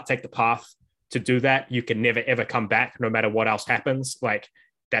the part, take the path to do that, you can never, ever come back no matter what else happens. Like,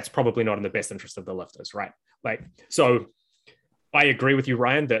 that's probably not in the best interest of the lifters, right? Like, so I agree with you,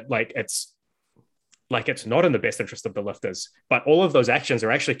 Ryan, that it's not in the best interest of the lifters, but all of those actions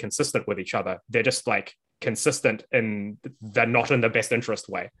are actually consistent with each other. They're just like consistent in they're not in the best interest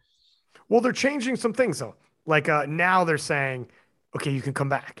way. Well, they're changing some things though. Like now they're saying, okay, you can come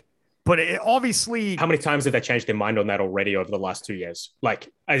back. But obviously, how many times have they changed their mind on that already over the last 2 years?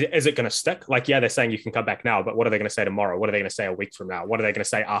 Like, is it going to stick? Like, yeah, they're saying you can come back now, but what are they going to say tomorrow? What are they going to say a week from now? What are they going to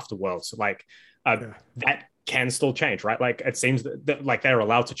say after Worlds? Like, that can still change, right? Like, it seems that like they're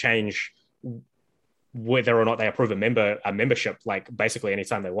allowed to change whether or not they approve a membership, like basically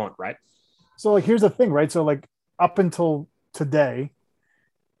anytime they want, right? So like, here's the thing, right? So like, up until today,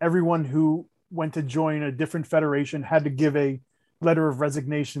 everyone who went to join a different federation had to give a letter of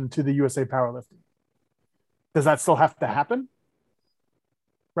resignation to the USA Powerlifting. Does that still have to happen?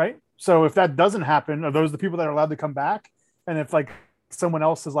 Right? So if that doesn't happen, are those the people that are allowed to come back? And if like someone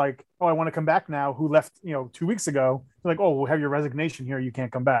else is like, oh, I want to come back now, who left, 2 weeks ago, they're like, oh, we'll have your resignation here. You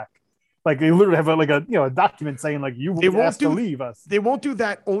can't come back. Like they literally have a document saying like you asked to leave us. They won't do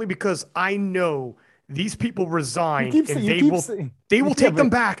that only because I know these people resigned and they will take them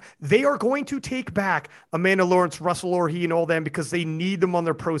back. They are going to take back Amanda Lawrence, Russell Orhe, and all them because they need them on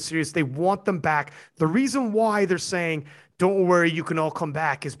their pro series. They want them back. The reason why they're saying, don't worry, you can all come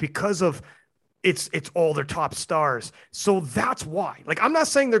back is because of it's all their top stars. So that's why. Like, I'm not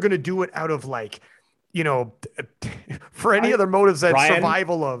saying they're going to do it out of like, for any other motives than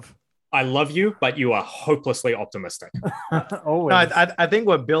survival of. I love you, but you are hopelessly optimistic. No, I think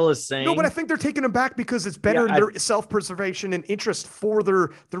what Bill is saying. No, but I think they're taking them back because it's better in their self-preservation and interest for their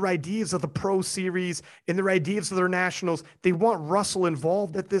ideas of the pro series and their ideas of their nationals. They want Russell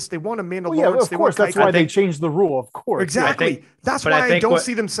involved at this. They want Amanda Lawrence. Of course, that's why they changed the rule. Of course, exactly. That's why I don't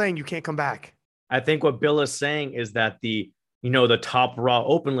see them saying you can't come back. I think what Bill is saying is that the top raw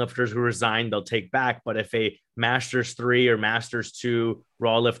open lifters who resign, they'll take back. But if a Masters 3 or Masters 2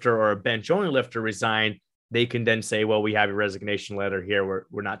 raw lifter or a bench only lifter resign, they can then say, well, we have your resignation letter here.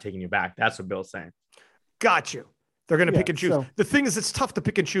 We're not taking you back. That's what Bill's saying. Got you. They're going to pick and choose. So, the thing is, it's tough to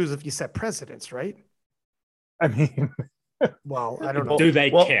pick and choose if you set precedents, right? I mean, well, I don't know. Do they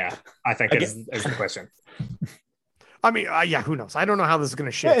care? I think is the question. I mean, who knows? I don't know how this is going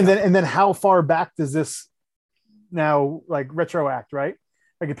to shape. And then how far back does this now like retroact, right?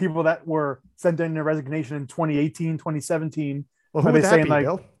 Like if people that were sent in their resignation in 2018, 2017, well, who would that be, like,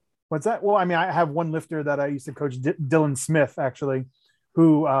 Bill? What's that? Well, I mean, I have one lifter that I used to coach, Dylan Smith, actually,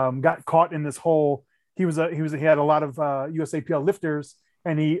 who got caught in this whole. He had a lot of USAPL lifters,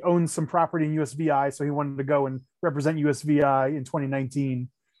 and he owns some property in USVI, so he wanted to go and represent USVI in 2019.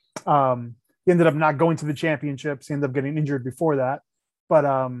 He ended up not going to the championships. He ended up getting injured before that, but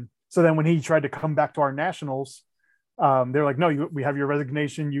so then when he tried to come back to our nationals, they're like, no, we have your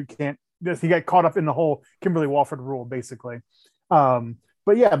resignation. You can't. He got caught up in the whole Kimberly Walford rule, basically.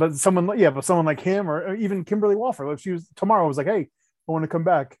 But someone like him or even Kimberly Walford, if she was tomorrow was like, hey, I want to come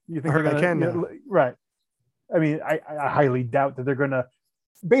back. You think I can? Right. I mean, I highly doubt that they're going to.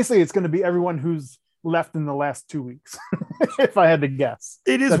 Basically, it's going to be everyone who's left in the last 2 weeks. If I had to guess,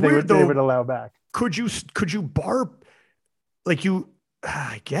 it is weird though. They would allow back. Could you bar like you?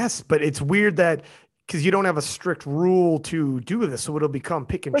 I guess, but it's weird that. Because you don't have a strict rule to do this, so it'll become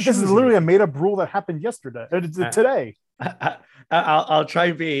pick and choose. This is literally a made-up rule that happened yesterday, today. I'll try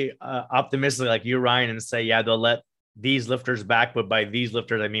to be optimistic like you, Ryan, and say, yeah, they'll let these lifters back. But by these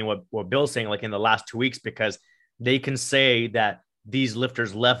lifters, I mean what Bill's saying, like in the last 2 weeks, because they can say that these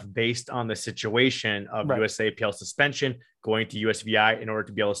lifters left based on the situation of USAPL suspension, going to USVI in order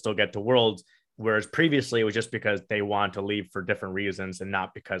to be able to still get to Worlds. Whereas previously it was just because they want to leave for different reasons and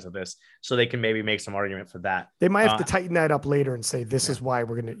not because of this. So they can maybe make some argument for that. They might have to tighten that up later and say, this is why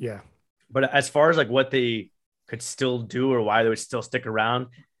we're going to, But as far as like what they could still do or why they would still stick around,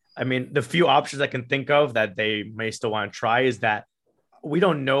 I mean, the few options I can think of that they may still want to try is that we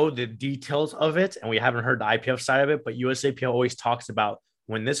don't know the details of it and we haven't heard the IPF side of it, but USAPL always talks about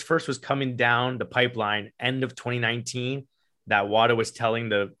when this first was coming down the pipeline, end of 2019, that WADA was telling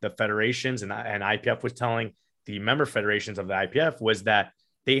the federations and IPF was telling the member federations of the IPF was that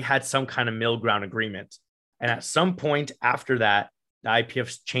they had some kind of middle ground agreement. And at some point after that, the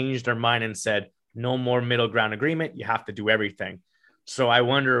IPF changed their mind and said, no more middle ground agreement. You have to do everything. So I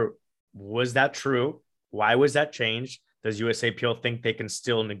wonder, was that true? Why was that changed? Does USAPL think they can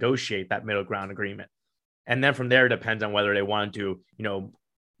still negotiate that middle ground agreement? And then from there, it depends on whether they want to do,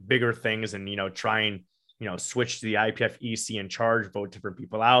 bigger things and, try and, switch to the IPF EC in charge, vote different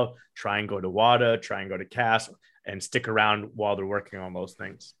people out, try and go to WADA, try and go to CAS and stick around while they're working on those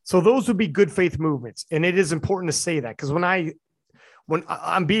things. So those would be good faith movements. And it is important to say that because when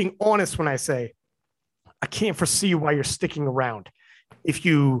I'm being honest, when I say I can't foresee why you're sticking around. If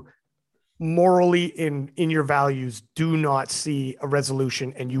you morally in your values do not see a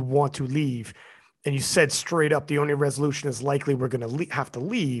resolution and you want to leave and you said straight up, the only resolution is likely we're going to have to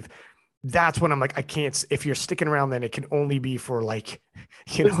leave. that's when I'm like, I can't. If you're sticking around, then it can only be for like,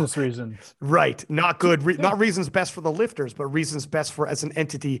 business reasons. right? Not good, not reasons best for the lifters, but reasons best for as an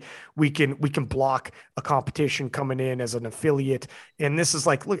entity. We can block a competition coming in as an affiliate, and this is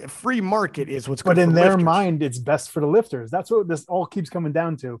like, look, free market is what's good. But in for their lifters. mind, it's best for the lifters. That's what this all keeps coming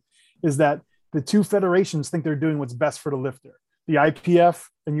down to, is that the two federations think they're doing what's best for the lifter. The IPF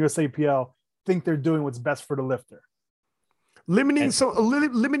and USAPL think they're doing what's best for the lifter.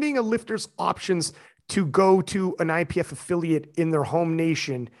 Limiting a lifter's options to go to an IPF affiliate in their home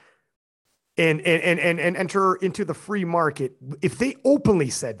nation and enter into the free market. If they openly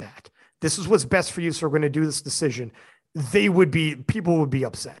said that this is what's best for you, so we're going to do this decision, people would be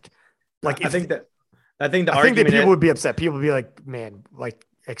upset. Like I think that people would be upset. People would be like, man, like,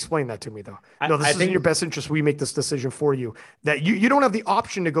 explain that to me though. No, this is in your best interest. We make this decision for you. That you don't have the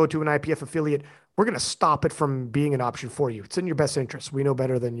option to go to an IPF affiliate. We're going to stop it from being an option for you. It's in your best interest. We know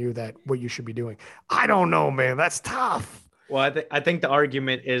better than you that what you should be doing. I don't know, man. That's tough. Well, I think the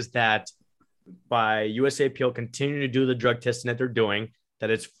argument is that by USAPL continuing to do the drug testing that they're doing,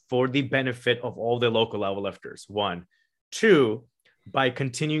 that it's for the benefit of all the local level lifters. 1, 2, by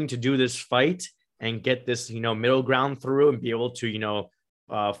continuing to do this fight and get this, middle ground through and be able to,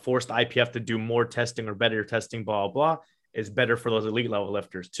 force the IPF to do more testing or better testing, blah, blah, is better for those elite level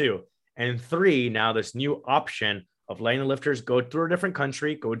lifters too. And 3, now this new option of letting the lifters go through a different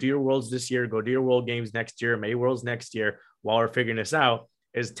country, go do your worlds this year, go do your world games next year, maybe worlds next year, while we're figuring this out,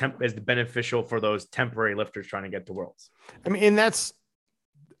 is beneficial for those temporary lifters trying to get to worlds. I mean, and that's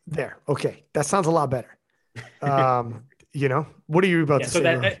there. Okay. That sounds a lot better. What are you about to say?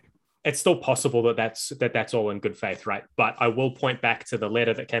 So it's still possible that that's all in good faith, right? But I will point back to the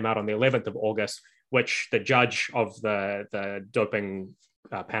letter that came out on the 11th of August, which the judge of the doping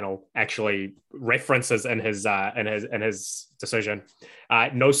panel actually references in his decision.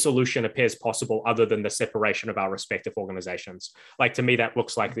 No solution appears possible other than the separation of our respective organizations. Like, to me, that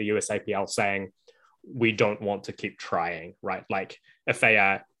looks like the USAPL saying we don't want to keep trying, right? Like,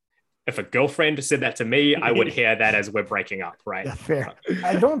 if a girlfriend said that to me, I would hear that as we're breaking up, right? Yeah, fair.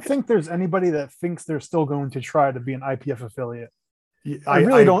 I don't think there's anybody that thinks they're still going to try to be an IPF affiliate. I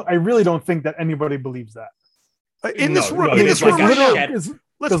really don't think that anybody believes that. Let's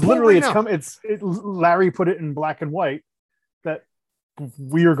literally Larry put it in black and white that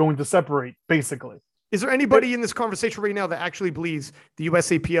we are going to separate, basically. Is there anybody in this conversation right now that actually believes the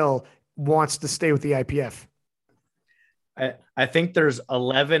USAPL wants to stay with the IPF? I think there's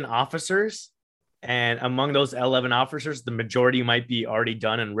 11 officers, and among those 11 officers, the majority might be already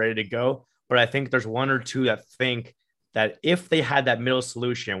done and ready to go. But I think there's 1 or 2 that think that if they had that middle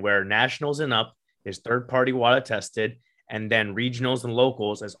solution where nationals and up is third-party WADA tested, and then regionals and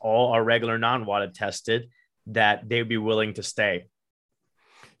locals as all are regular non-WADA tested, that they'd be willing to stay.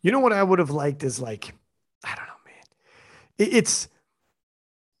 You know what I would have liked is, like, I don't know, man. It's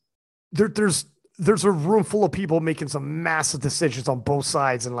there's a room full of people making some massive decisions on both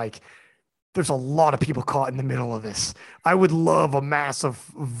sides, and like, there's a lot of people caught in the middle of this. I would love a massive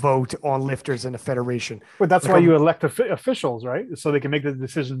vote on lifters in the federation. But that's why you elect officials, right? So they can make the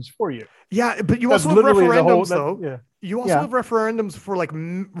decisions for you. Yeah, but you also have referendums, though. You also have referendums for like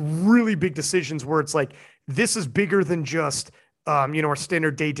really big decisions where it's like, this is bigger than just our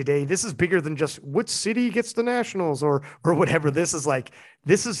standard day to day. This is bigger than just which city gets the nationals or whatever. This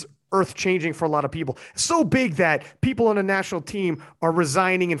is earth changing for a lot of people. So big that people on a national team are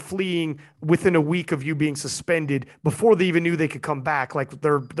resigning and fleeing within a week of you being suspended before they even knew they could come back. Like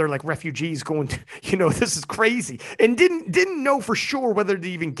they're like refugees going to, this is crazy, and didn't know for sure whether to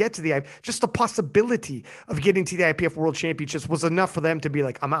even get to the IPF. Just the possibility of getting to the IPF World Championships was enough for them to be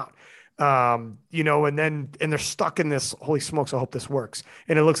like, I'm out. And they're stuck in this. Holy smokes, I hope this works.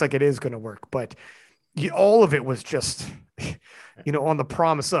 And it looks like it is going to work, but all of it was just, on the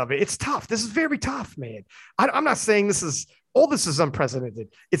promise of it. It's tough. This is very tough, man. I'm not saying this is unprecedented.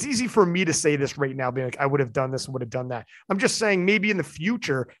 It's easy for me to say this right now, being like, I would have done this and would have done that. I'm just saying maybe in the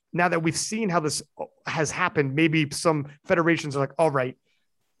future, now that we've seen how this has happened, maybe some federations are like, all right,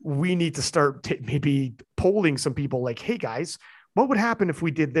 we need to start maybe polling some people like, hey guys, what would happen if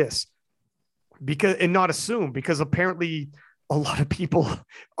we did this? And not assume, because apparently a lot of people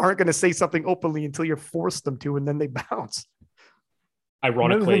aren't going to say something openly until you're forced them to, and then they bounce.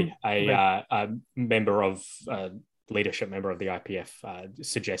 Ironically, a member of leadership member of the IPF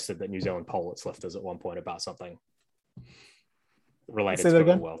suggested that New Zealand poll its lifters at one point about something related to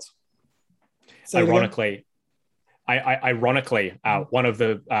the worlds. Ironically, one of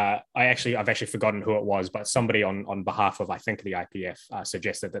the I've actually forgotten who it was, but somebody on behalf of, I think, the IPF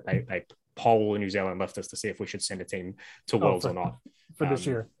suggested that they poll New Zealand lifters to see if we should send a team to Worlds or not for this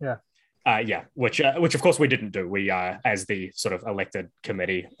year. Yeah. Yeah, which of course we didn't do. We, as the sort of elected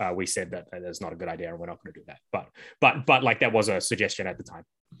committee, we said that that's not a good idea and we're not going to do that. But like that was a suggestion at the time.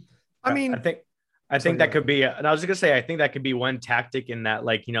 I mean, I think that could be, and I was going to say, I think that could be one tactic in that,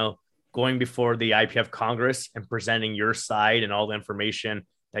 like, you know, going before the IPF Congress and presenting your side and all the information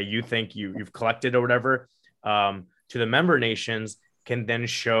that you think you've collected or whatever to the member nations can then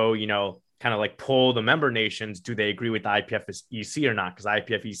show, you know, kind of like pull the member nations. Do they agree with the IPF EC or not? Because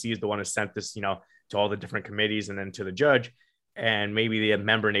IPF EC is the one who sent this, you know, to all the different committees and then to the judge. And maybe the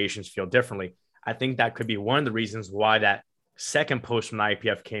member nations feel differently. I think that could be one of the reasons why that second post from the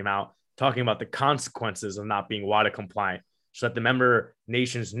IPF came out talking about the consequences of not being WADA compliant, so that the member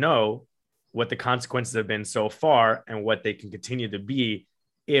nations know what the consequences have been so far and what they can continue to be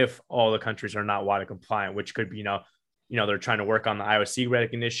if all the countries are not WADA compliant, which could be, you know, they're trying to work on the IOC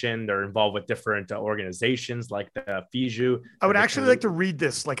recognition. They're involved with different organizations like the FIJU. I would actually like to read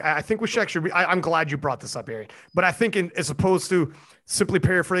this. Like, I think we should actually I'm glad you brought this up, Arian. But I think as opposed to simply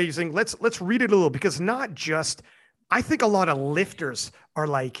paraphrasing, let's read it a little, because not just, I think a lot of lifters are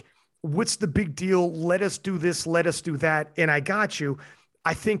like, what's the big deal? Let us do this. Let us do that. And I got you.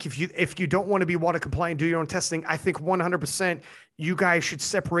 I think if you don't want to be WADA compliant, do your own testing, I think 100% you guys should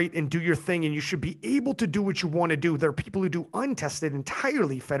separate and do your thing, and you should be able to do what you want to do. There are people who do untested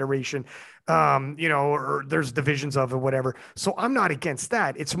entirely, federation, you know, or there's divisions of it, whatever. So I'm not against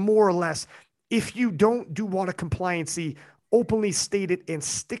that. It's more or less, if you don't do WADA compliancy, openly state it and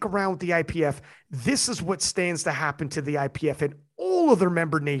stick around with the IPF, this is what stands to happen to the IPF and all of their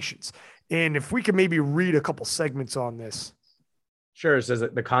member nations. And if we can maybe read a couple segments on this. Sure. It says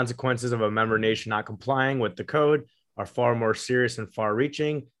that the consequences of a member nation not complying with the code are far more serious and far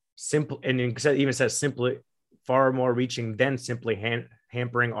reaching, simple. And it even says simply far more reaching than simply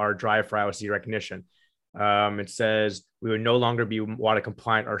hampering our drive for IOC recognition. It says we would no longer be WADA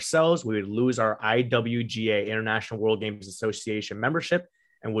compliant ourselves. We would lose our IWGA, International World Games Association membership,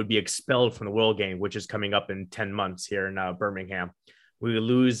 and would be expelled from the World Game, which is coming up in 10 months here in Birmingham. We would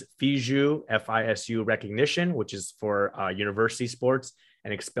lose FIJU, FISU recognition, which is for university sports,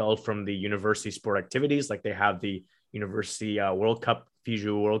 and expelled from the university sport activities. Like they have the University World Cup,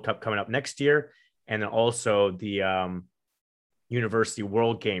 FIJU World Cup coming up next year. And then also the University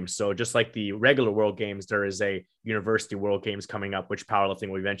World Games. So just like the regular World Games, there is a University World Games coming up, which powerlifting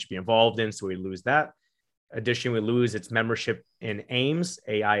will eventually be involved in. So we lose that. Additionally, we lose its membership in AIMS,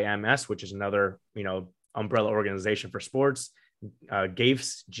 AIMS, which is another, you know, umbrella organization for sports,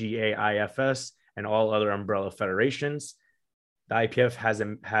 GAIFS, GAIFS, and all other umbrella federations. The IPF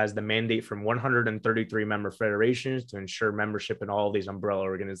has the mandate from 133 member federations to ensure membership in all of these umbrella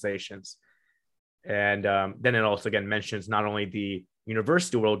organizations. And then it also, again, mentions not only the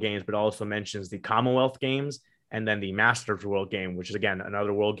University World Games, but also mentions the Commonwealth Games and then the Masters World Game, which is, again,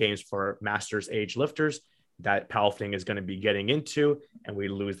 another World Games for Masters age lifters that powerlifting is going to be getting into, and we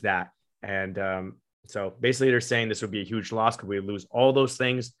lose that. And so basically they're saying this would be a huge loss because we lose all those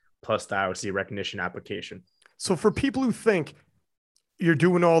things plus the IOC recognition application. So for people who think you're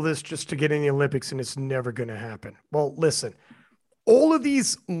doing all this just to get in the Olympics and it's never going to happen, well, listen, all of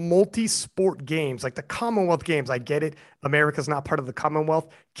these multi-sport games, like the Commonwealth Games, I get it. America's not part of the Commonwealth.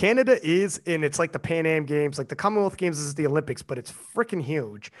 Canada is, and it's like the Pan Am Games. Like the Commonwealth Games is the Olympics, but it's freaking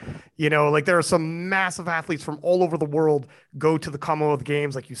huge. You know, like there are some massive athletes from all over the world go to the Commonwealth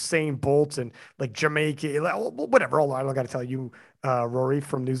Games, like Usain Bolt and like Jamaica, whatever. I don't got to tell you, Rory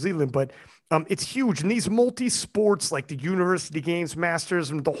from New Zealand, but it's huge. And these multi-sports, like the University Games,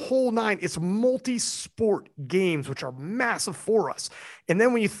 Masters, and the whole nine, it's multi-sport games, which are massive for us. And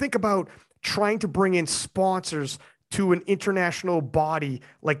then when you think about trying to bring in sponsors to an international body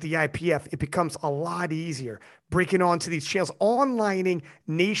like the IPF, it becomes a lot easier. Breaking onto these channels, onlining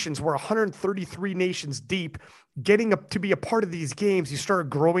nations, we're 133 nations deep, getting up to be a part of these games, you start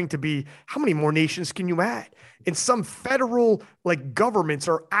growing to be, how many more nations can you add? And some federal like governments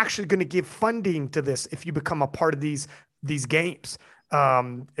are actually going to give funding to this if you become a part of these games,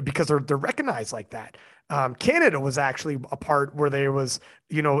 because they're recognized like that. Canada was actually a part where there was,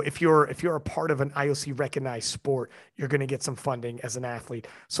 you know, if you're a part of an IOC recognized sport, you're going to get some funding as an athlete.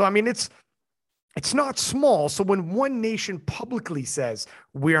 So, I mean, it's not small. So when one nation publicly says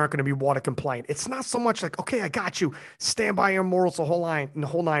we aren't going to be WADA compliant, it's not so much like, okay, I got you, stand by your morals, the whole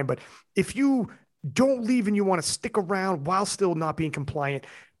nine. But if you don't leave and you want to stick around while still not being compliant,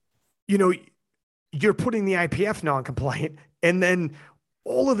 you know, you're putting the IPF non-compliant, and then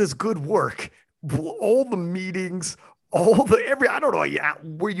all of this good work, all the meetings, I don't know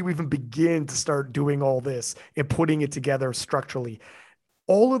where you even begin to start doing all this and putting it together structurally.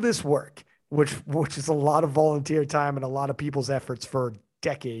 All of this work, which is a lot of volunteer time and a lot of people's efforts for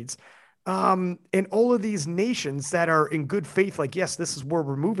decades, And all of these nations that are in good faith, like, yes, this is where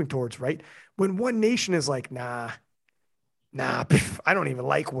we're moving towards, right? When one nation is like, nah, I don't even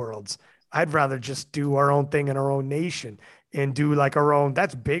like worlds. I'd rather just do our own thing in our own nation and do like our own.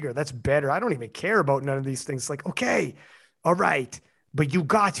 That's bigger. That's better. I don't even care about none of these things. Like, okay, all right, but you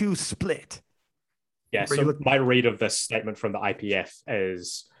got to split. Yeah. So my read of this statement from the IPF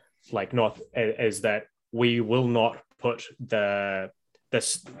is like is that we will not put the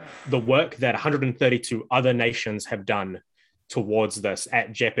work that 132 other nations have done towards this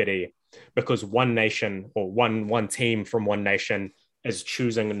at jeopardy because one nation or one team from one nation is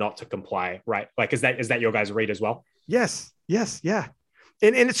choosing not to comply, right? Like, is that your guys' read as well? Yes, yeah.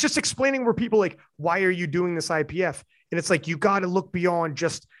 And it's just explaining where people like, why are you doing this IPF? And it's like, you got to look beyond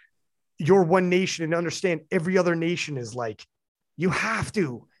just your one nation and understand every other nation is like, you have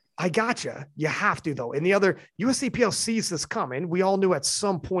to. I gotcha. You have to, though. And the other USAPL sees this coming. We all knew at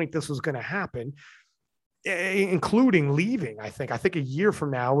some point this was going to happen, including leaving. I think a year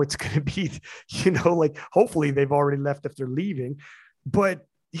from now, it's going to be, like hopefully they've already left if they're leaving. But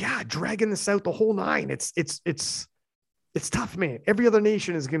yeah, dragging this out the whole nine. It's tough, man. Every other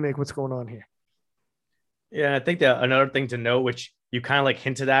nation is going to make what's going on here. Yeah, I think that another thing to note, which you kind of like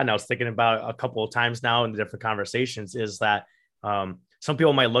hinted at, and I was thinking about a couple of times now in the different conversations, is that some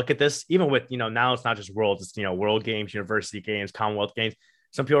people might look at this, even with, now it's not just worlds, it's, world games, university games, Commonwealth games.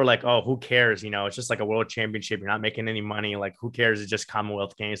 Some people are like, oh, who cares? It's just like a world championship. You're not making any money. Like, who cares? It's just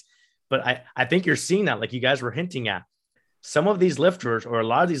Commonwealth games. But I think you're seeing that, like you guys were hinting at. Some of these lifters, or a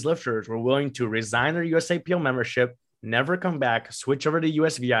lot of these lifters, were willing to resign their USAPL membership, never come back, switch over to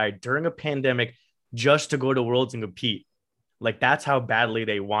USVI during a pandemic just to go to Worlds and compete. Like, that's how badly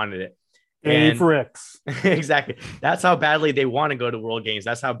they wanted it. And for X. Exactly. That's how badly they want to go to World Games.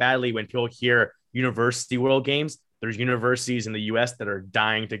 That's how badly when people hear University World Games, there's universities in the US that are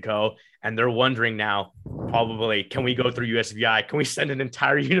dying to go. And they're wondering now, probably, can we go through USVI? Can we send an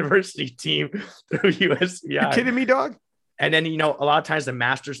entire university team through USVI? You kidding me, dog? And then, a lot of times the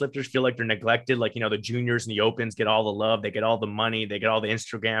masters lifters feel like they're neglected. Like, the juniors and the opens get all the love. They get all the money. They get all the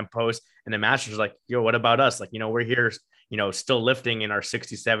Instagram posts. And the masters are like, yo, what about us? Like, we're here, still lifting in our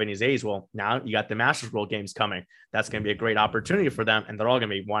 60s, 70s, 80s. Well, now you got the Masters World Games coming. That's going to be a great opportunity for them. And they're all going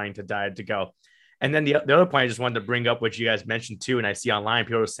to be wanting to go. And then the other point I just wanted to bring up, which you guys mentioned too, and I see online,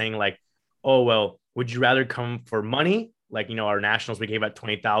 people are saying like, oh, well, would you rather come for money? Like, our nationals, we gave out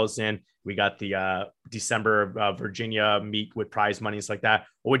 20,000. We got the December Virginia meet with prize money, stuff like that.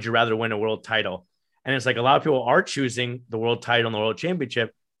 Or would you rather win a world title? And it's like a lot of people are choosing the world title and the world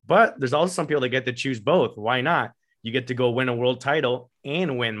championship, but there's also some people that get to choose both. Why not? You get to go win a world title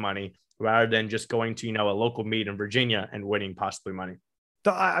and win money rather than just going to, a local meet in Virginia and winning possibly money.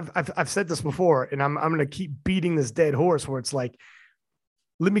 I've said this before, and I'm going to keep beating this dead horse where it's like,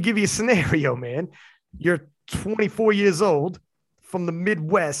 let me give you a scenario, man. You're 24 years old from the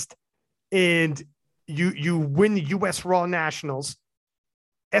Midwest, and you win the U.S. Raw Nationals.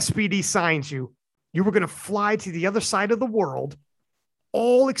 SPD signs you. You were going to fly to the other side of the world,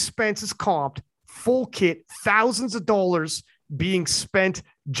 all expenses comped, full kit, thousands of dollars being spent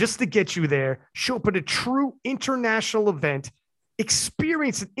just to get you there, show up at a true international event,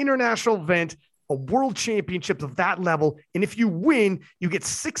 experience an international event, a world championship of that level. And if you win, you get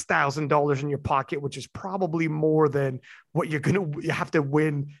 $6,000 in your pocket, which is probably more than what you have to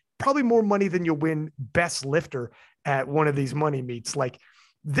win, probably more money than you'll win best lifter at one of these money meets. Like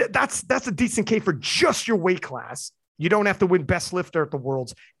that's a decent case for just your weight class. You don't have to win best lifter at the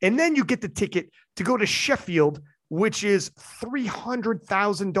Worlds. And then you get the ticket to go to Sheffield, which is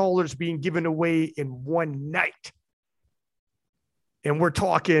 $300,000 being given away in one night. And we're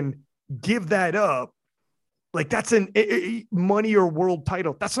talking, give that up. Like that's a money or world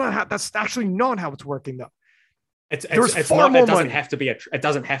title. That's actually not how it's working though. It doesn't have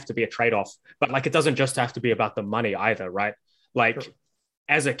to be a trade-off, but like, it doesn't just have to be about the money either. Right. Like sure.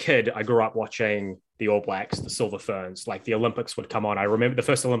 As a kid, I grew up watching the All Blacks, the Silver Ferns, like the Olympics would come on. I remember the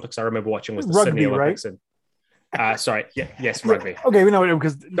first Olympics I remember watching was the Sydney Olympics. Right? Yes, rugby. Okay, we know it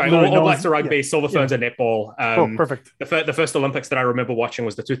because All Blacks are rugby, Silver Ferns are netball. Perfect. The first Olympics that I remember watching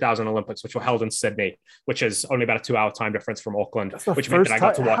was the 2000 Olympics, which were held in Sydney, which is only about a 2-hour time difference from Auckland, which meant that I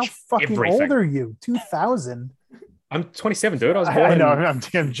got to watch How fucking everything. old are you? 2000. I'm 27, dude. I was born. I know.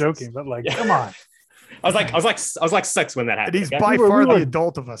 I'm joking, but like, come on. I was like 6 when that happened. And he's by far the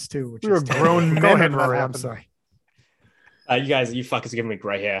adult of us too. We were grown men. Go ahead, Murray. I'm sorry. You fuckers are giving me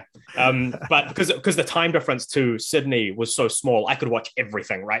gray hair. But because the time difference to Sydney was so small, I could watch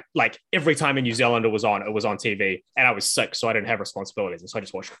everything, right? Like every time in New Zealand it was on TV, and I was 6, so I didn't have responsibilities, and so I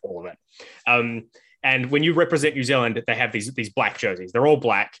just watched all of it. And when you represent New Zealand, they have these black jerseys. They're all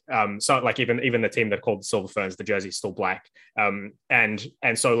black. So like even the team that called the Silver Ferns, the jersey's still black. And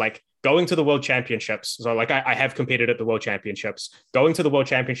so like going to the World Championships. So like I have competed at the World Championships. Going to the World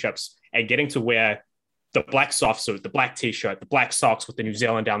Championships and getting to wear the black soft suit, the black t-shirt, the black socks with the New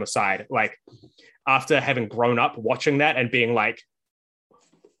Zealand down the side. Like after having grown up watching that and being like,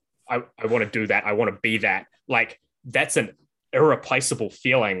 I want to do that. I want to be that. Like that's an irreplaceable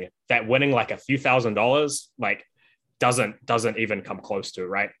feeling that winning like a few $1,000s like doesn't even come close to,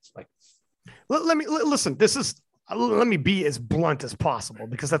 right? Like, let me listen. Let me be as blunt as possible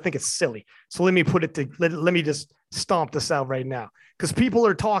because I think it's silly. So let me put it to let me just stomp this out right now because people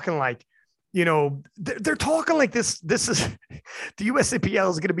are talking like, you know, they're talking like this is the USAPL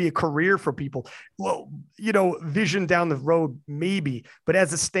is going to be a career for people. Well, you know, vision down the road, maybe, but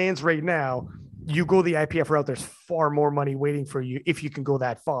as it stands right now, you go the IPF route, there's far more money waiting for you if you can go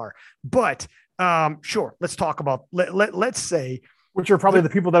that far. But sure, let's talk about, let's say. Which are probably the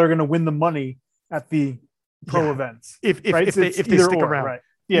people that are going to win the money at the pro events. If they stick around. Right.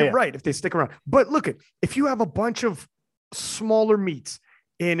 Yeah, right. If they stick around. But look if you have a bunch of smaller meets,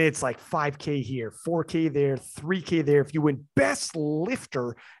 and it's like 5K here, 4K there, 3K there. If you win best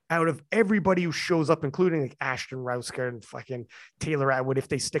lifter out of everybody who shows up, including like Ashton Rouska and fucking Taylor Atwood, if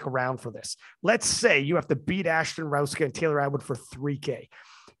they stick around for this, let's say you have to beat Ashton Rouska and Taylor Atwood for 3K.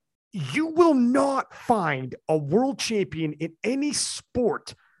 You will not find a world champion in any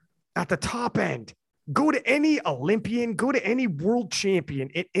sport at the top end. Go to any Olympian, go to any world champion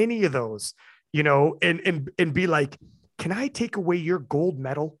in any of those, you know, and be like, can I take away your gold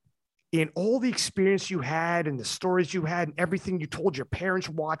medal and all the experience you had and the stories you had and everything you told your parents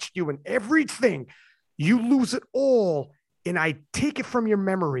watched you and everything? You lose it all and I take it from your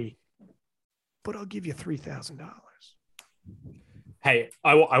memory, but I'll give you $3,000. Hey,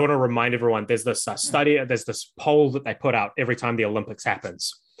 I want to remind everyone, there's this study, there's this poll that they put out every time the Olympics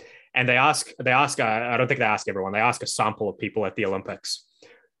happens. And they ask, I don't think they ask everyone, they ask a sample of people at the Olympics.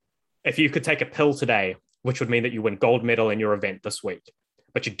 If you could take a pill today, which would mean that you win gold medal in your event this week,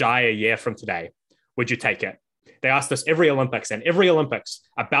 but you die a year from today, would you take it? They ask this every Olympics, and every Olympics,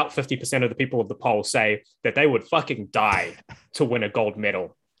 about 50% of the people of the poll say that they would fucking die to win a gold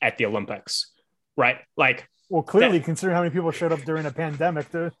medal at the Olympics, right? Like, well, clearly, considering how many people showed up during a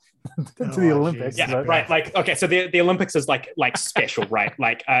pandemic to the Olympics. Yeah, but, right. Like, okay, so the Olympics is like special, right?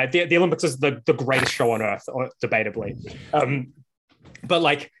 Like, the Olympics is the greatest show on earth, debatably. But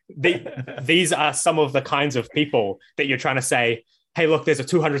like these are some of the kinds of people that you're trying to say, hey, look, there's a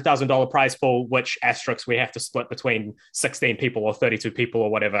 $200,000 prize pool, which asterisks we have to split between 16 people or 32 people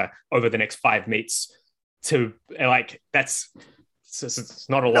or whatever over the next 5 meets. To like, it's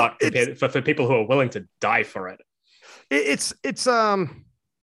not a lot compared for people who are willing to die for it. It's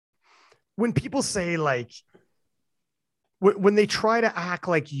when people say like, when they try to act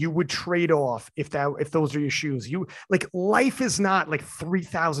like you would trade off if those are your shoes, you like life is not like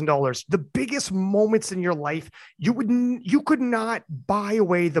 $3,000. The biggest moments in your life, you could not buy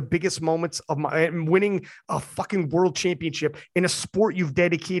away the biggest moments of winning a fucking world championship in a sport you've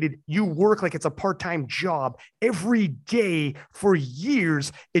dedicated. You work like it's a part-time job every day for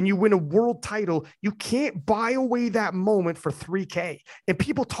years and you win a world title. You can't buy away that moment for 3K. And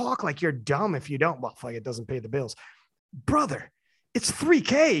people talk like you're dumb if you don't. Well, fuck, it doesn't pay the bills. Brother, it's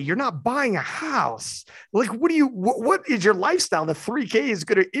 3K. You're not buying a house. Like, what is your lifestyle? The 3K is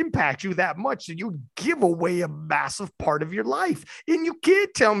going to impact you that much that you give away a massive part of your life. And you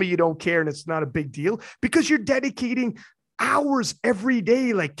can't tell me you don't care and it's not a big deal because you're dedicating hours every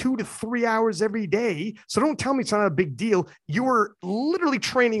day, like 2 to 3 hours every day. So don't tell me it's not a big deal. You're literally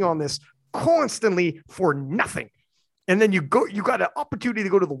training on this constantly for nothing. And then you got an opportunity to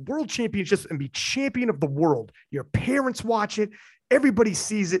go to the world championships and be champion of the world. Your parents watch it. Everybody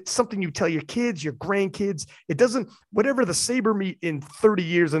sees it. Something you tell your kids, your grandkids. It doesn't, whatever the saber meet in 30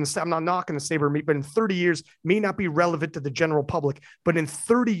 years, and I'm not knocking the saber meet, but in 30 years may not be relevant to the general public. But in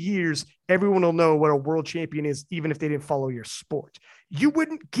 30 years, everyone will know what a world champion is, even if they didn't follow your sport. You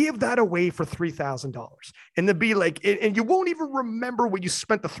wouldn't give that away for $3,000 and then be like, and you won't even remember what you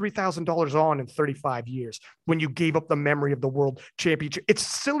spent the $3,000 on in 35 years when you gave up the memory of the world championship. It's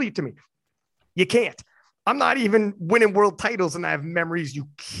silly to me. You can't. I'm not even winning world titles and I have memories. You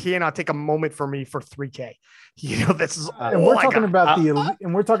cannot take a moment from me for 3K. You know, this is and we're talking about the elite,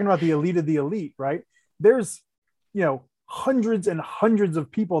 and we're talking about the elite of the elite, right? There's, you know, hundreds and hundreds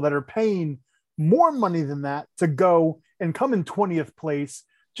of people that are paying more money than that to go and come in 20th place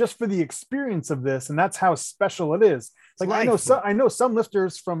just for the experience of this. And that's how special it is. Like I know some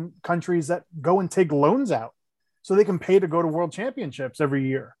lifters from countries that go and take loans out so they can pay to go to world championships every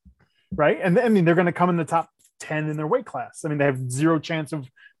year. right? And I mean, they're going to come in the top 10 in their weight class. I mean, they have zero chance of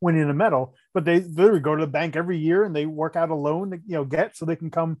winning a medal, but they literally go to the bank every year and they work out a loan to, get so they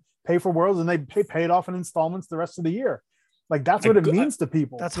can come pay for Worlds, and they pay it off in installments the rest of the year. Like, that's what it means to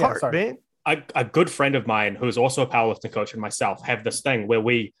people. That's hard, man. A good friend of mine who's also a powerlifting coach and myself have this thing where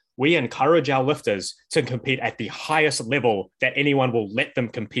we encourage our lifters to compete at the highest level that anyone will let them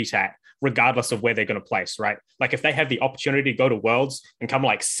compete at, regardless of where they're going to place, right? Like if they have the opportunity to go to Worlds and come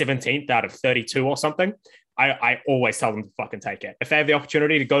like 17th out of 32 or something, I always tell them to fucking take it. If they have the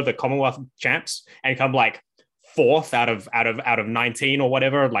opportunity to go to the Commonwealth Champs and come like 4th out of 19 or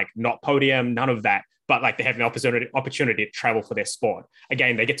whatever, like not podium, none of that, but like they have an opportunity to travel for their sport.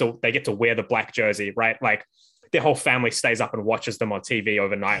 Again, they get to wear the black jersey, right? Like their whole family stays up and watches them on TV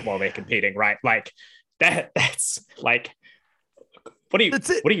overnight while they're competing, right? Like that's like, what do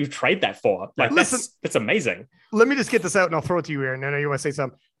you trade that for? Like, listen, that's amazing. Let me just get this out and I'll throw it to you, Aaron. I know you want to say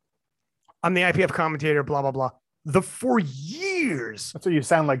something. I'm the IPF commentator, blah, blah, blah. For years. That's what you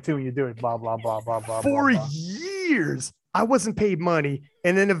sound like too when you do it. Blah, blah, blah, blah, blah. For blah, blah. years, I wasn't paid money.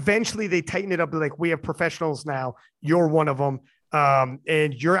 And then eventually they tightened it up. Like, we have professionals now. You're one of them.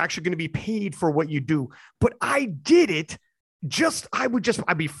 And you're actually going to be paid for what you do. But I did it.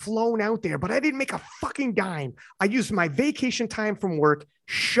 I'd be flown out there, but I didn't make a fucking dime. I used my vacation time from work,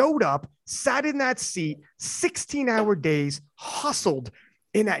 showed up, sat in that seat, 16-hour days, hustled.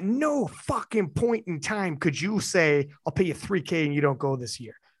 And at no fucking point in time could you say, I'll pay you $3,000 and you don't go this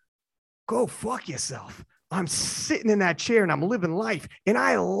year. Go fuck yourself. I'm sitting in that chair and I'm living life. And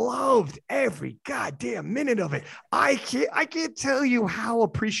I loved every goddamn minute of it. I can't tell you how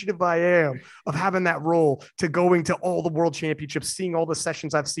appreciative I am of having that role, to going to all the world championships, seeing all the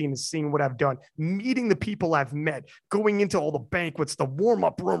sessions I've seen and seeing what I've done, meeting the people I've met, going into all the banquets, the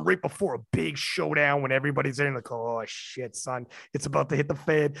warm-up room right before a big showdown when everybody's there and like, oh shit, son, it's about to hit the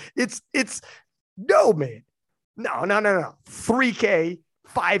fan. It's no, man. No. $3,000,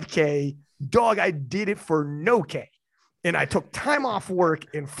 $5,000. Dog, I did it for no K. And I took time off work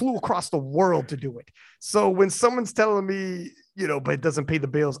and flew across the world to do it. So when someone's telling me, but it doesn't pay the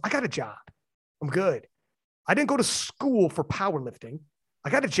bills, I got a job. I'm good. I didn't go to school for powerlifting.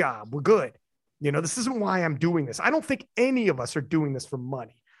 I got a job. We're good. This isn't why I'm doing this. I don't think any of us are doing this for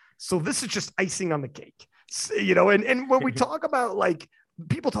money. So this is just icing on the cake. And when we talk about, like,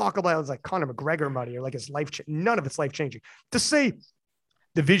 people talk about it's like Conor McGregor money or like his none of it's life changing. To say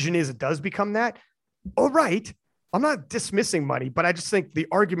the vision is it does become that. All right. I'm not dismissing money, but I just think the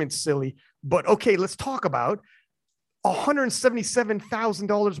argument's silly. But okay, let's talk about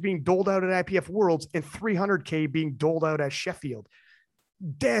 $177,000 being doled out at IPF Worlds and $300K being doled out at Sheffield.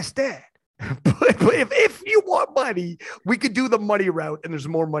 That's that. But if you want money, we could do the money route, and there's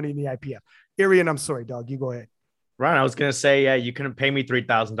more money in the IPF. Arian, I'm sorry, dog. You go ahead. Ron, I was going to say, yeah, you couldn't pay me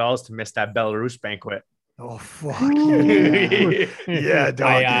 $3,000 to miss that Belarus banquet. Oh, fuck. Yeah, yeah,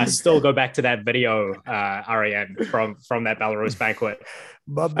 dog. I still go back to that video, Ariane, from that Belarus banquet.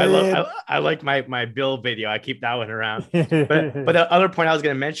 I like my Bill video. I keep that one around. But the other point I was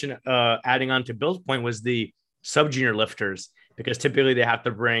going to mention, adding on to Bill's point, was the sub-junior lifters, because typically they have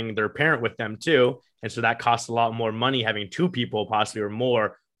to bring their parent with them too. And so that costs a lot more money, having two people possibly or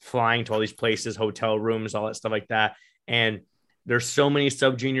more flying to all these places, hotel rooms, all that stuff like that. And there's so many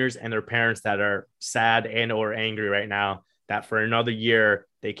sub-juniors and their parents that are sad and or angry right now that for another year,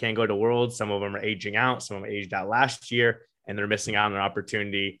 they can't go to Worlds. Some of them are aging out. Some of them aged out last year, and they're missing out on an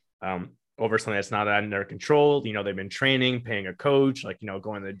opportunity over something that's not in their control. They've been training, paying a coach,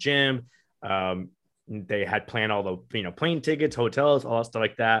 going to the gym. They had planned all the, plane tickets, hotels, all that stuff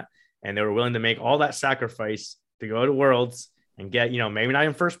like that. And they were willing to make all that sacrifice to go to Worlds and get, maybe not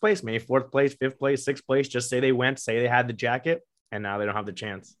in first place, maybe fourth place, fifth place, sixth place. Just say they went, say they had the jacket, and now they don't have the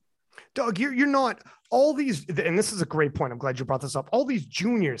chance. Doug, you're not all these, and this is a great point. I'm glad you brought this up. All these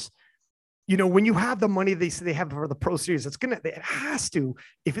juniors, when you have the money they say they have for the Pro Series, it has to,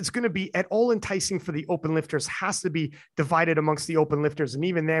 if it's going to be at all enticing for the open lifters, has to be divided amongst the open lifters. And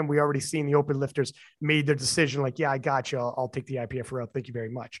even then, we already seen the open lifters made their decision like, yeah, I got you. I'll take the IPF route. Thank you very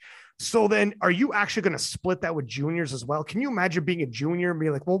much. So then are you actually going to split that with juniors as well? Can you imagine being a junior and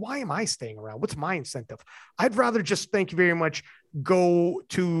be like, well, why am I staying around? What's my incentive? I'd rather just, thank you very much, go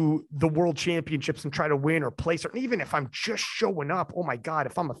to the world championships and try to win or place, or even if I'm just showing up. Oh my God,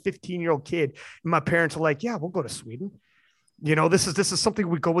 if I'm a 15-year-old kid and my parents are like, yeah, we'll go to Sweden. This is something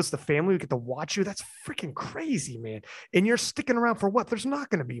we go as the family. We get to watch you. That's freaking crazy, man. And you're sticking around for what? There's not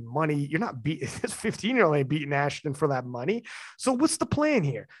going to be money. You're not beating this 15-year-old ain't beating Ashton for that money. So what's the plan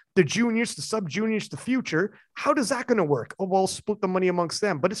here? The juniors, the sub-juniors, the future. How does that going to work? Oh, well, split the money amongst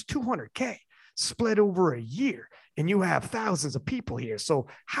them, but it's $200K split over a year. and you have thousands of people here. So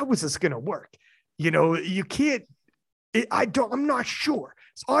how is this going to work? You can't, I'm not sure.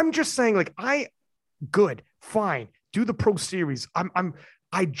 So I'm just saying, like, good, fine, do the Pro Series.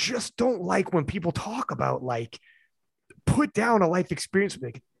 I just don't like when people talk about, like, put down a life experience.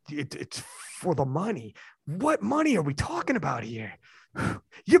 Like, it's for the money. What money are we talking about here?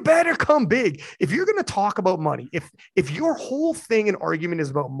 You better come big. If you're going to talk about money, if your whole thing and argument is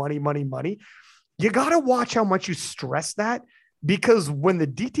about money, you got to watch how much you stress that, because when the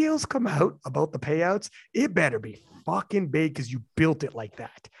details come out about the payouts, it better be fucking big, because you built it like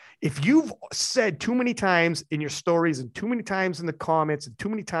that. If you've said too many times in your stories and too many times in the comments and too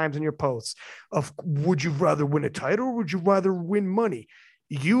many times in your posts of, would you rather win a title or would you rather win money?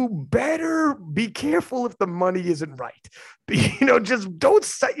 You better be careful if the money isn't right. Just don't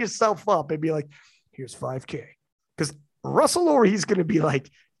set yourself up and be like, here's $5,000. Because Russell Laurie, he's going to be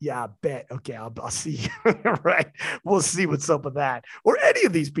like, yeah, I bet. Okay, I'll see. Right. We'll see what's up with that. Or any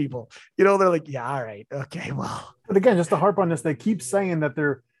of these people, they're like, yeah, all right. Okay, well. But again, just to harp on this, they keep saying that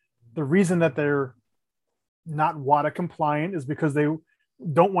the reason that they're not WADA compliant is because they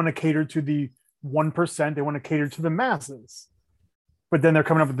don't want to cater to the 1%. They want to cater to the masses. But then they're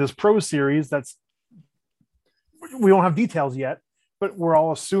coming up with this Pro Series we don't have details yet, but we're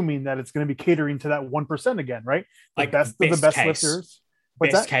all assuming that it's going to be catering to that 1% again, right? The best lifters.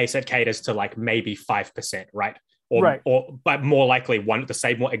 Best case, it caters to like maybe 5%, right? Right. But more likely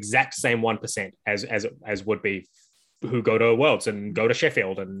exact same 1% as would be who go to Worlds and go to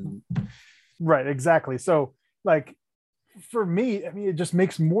Sheffield and. Right, exactly. So, like, for me, I mean, it just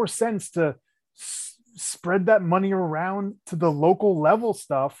makes more sense to spread that money around to the local level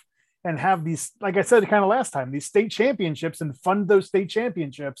stuff and have these, like I said kind of last time, these state championships, and fund those state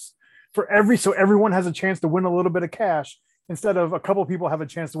championships so everyone has a chance to win a little bit of cash instead of a couple of people have a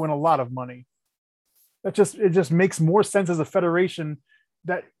chance to win a lot of money. It just makes more sense as a federation,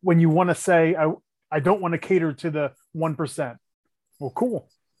 that when you want to say, I don't want to cater to the 1%. Well, cool.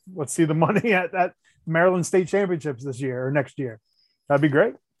 Let's see the money at Maryland State Championships this year or next year. That'd be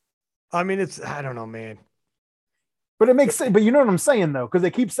great. I mean, I don't know, man. But it makes sense. But you know what I'm saying, though, because they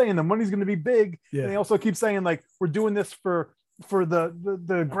keep saying the money's going to be big. Yeah. And they also keep saying, like, we're doing this for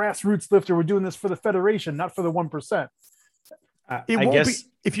the grassroots lifter. We're doing this for the federation, not for the 1%. It won't be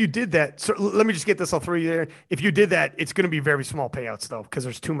if you did that. So let me just get this all through you there. If you did that, it's going to be very small payouts, though, because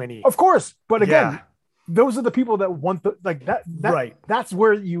there's too many. Of course. But again, those are the people that want that. Right. That's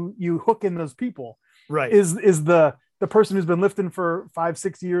where you hook in those people. Right. Is the person who's been lifting for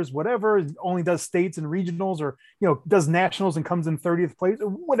 5-6 years, whatever, only does states and regionals, or, does nationals and comes in 30th place, or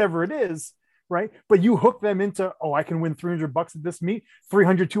whatever it is. Right. But you hook them into, I can win $300 at this meet,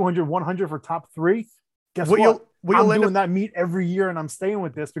 300, 200, 100 for top 3. Guess what? I'm doing that meet every year, and I'm staying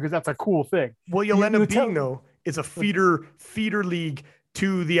with this because that's a cool thing. What you'll end up being, though, is a feeder league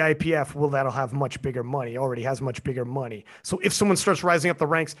to the IPF. Well, that'll have much bigger money. Already has much bigger money. So if someone starts rising up the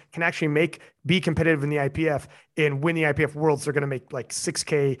ranks, can actually be competitive in the IPF and win the IPF Worlds, they're going to make like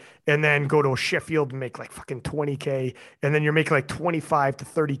 $6,000, and then go to a Sheffield and make like fucking $20,000, and then you're making like $25,000 to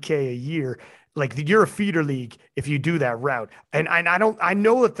 $30,000 a year. Like, you're a feeder league if you do that route. And I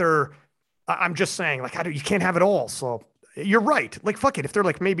know that I'm just saying, like, you can't have it all. So you're right. Like, fuck it. If they're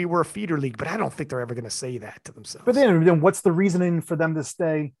like, maybe we're a feeder league, but I don't think they're ever going to say that to themselves. But then what's the reasoning for them to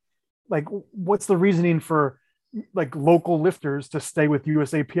stay? Like, what's the reasoning for, like, local lifters to stay with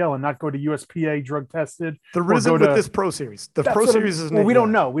USAPL and not go to USPA drug tested? The reason with this Pro Series, Pro Series is. Well, we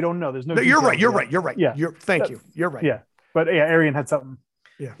don't know. We don't know. There's no. You're right. You're right. Yeah. Thank you. You're right. Yeah. But Arian had something.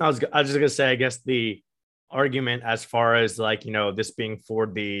 Yeah. I was just going to say, I guess the argument as far as, like, this being for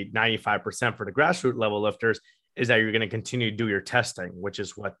the 95% for the grassroots level lifters is that you're going to continue to do your testing, which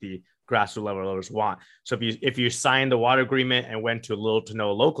is what the grassroots level lifters want. So if you sign the WADA agreement and went to little to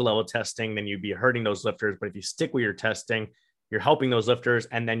no local level testing, then you'd be hurting those lifters. But if you stick with your testing, you're helping those lifters,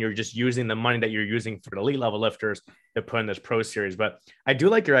 and then you're just using the money that you're using for the elite level lifters to put in this Pro Series. But I do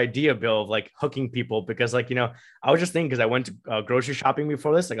like your idea, Bill, of like hooking people, because, like, I was just thinking, because I went to grocery shopping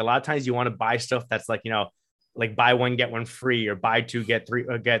before this, like, a lot of times you want to buy stuff that's like, like buy one, get one free, or buy two, get three,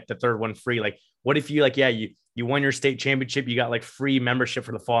 or get the third one free. Like, what if you, like, you won your state championship, you got like free membership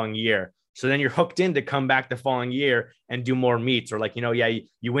for the following year. So then you're hooked in to come back the following year and do more meets, or like,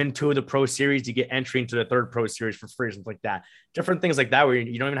 you win 2 of the Pro Series, you get entry into the 3rd Pro Series for free, something like that. Different things like that, where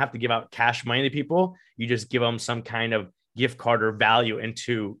you don't even have to give out cash money to people. You just give them some kind of gift card or value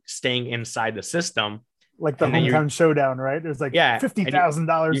into staying inside the system. Like the hometown showdown, right? There's like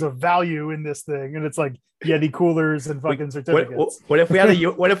 $50,000 of value in this thing, and it's like Yeti coolers and fucking certificates. What if we had a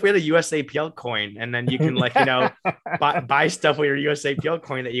USAPL coin, and then you can, like, buy stuff with your USAPL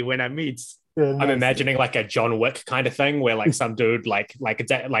coin that you win at meets? Yeah, I'm imagining like a John Wick kind of thing where like some dude like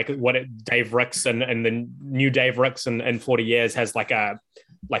Dave Ricks and the new Dave Ricks in 40 years has like a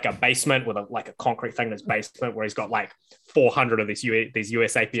basement with a concrete thing in his basement where he's got like 400 of these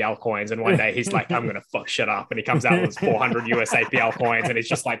USAPL coins, and one day he's like, I'm gonna fuck shit up, and he comes out with his 400 USAPL coins and he's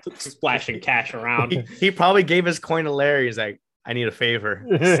just like splashing cash around. He probably gave his coin to Larry. He's like, I need a favor.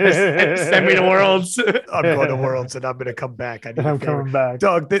 Send me to Worlds. I'm going to Worlds and I'm going to come back. I'm coming back.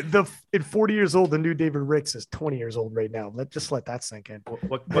 Doug, the in 40 years old, the new David Ricks is 20 years old right now. Let's let that sink in.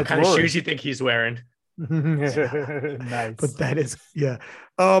 What kind of shoes you think he's wearing? Nice. But that is, yeah.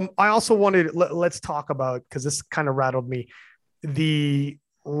 I also wanted, let's talk about, because this kind of rattled me, the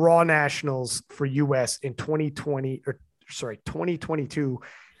Raw Nationals for US in 2022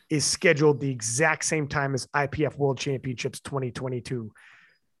 is scheduled the exact same time as IPF World Championships 2022.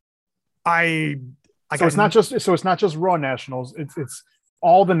 So it's not just Raw Nationals. It's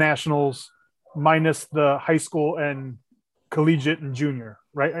all the nationals minus the high school and collegiate and junior,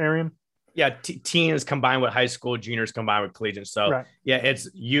 right, Arian? Yeah, teens combined with high school, juniors combined with collegiate. So right. Yeah, it's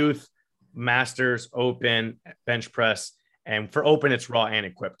youth, masters, open, bench press, and for open it's raw and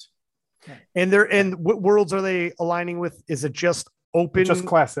equipped. And what worlds are they aligning with? Is it just open? Just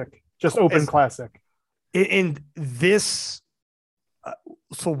classic. Just open classic. In this,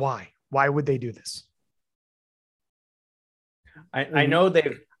 so why would they do this? I know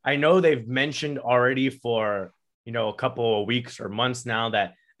they've mentioned already for a couple of weeks or months now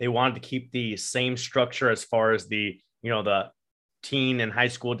that they wanted to keep the same structure as far as the teen and high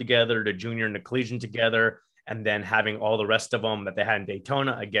school together, the junior and the collegiate together, and then having all the rest of them that they had in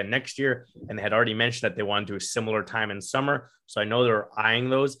Daytona again next year. And they had already mentioned that they want to do a similar time in summer. So I know they're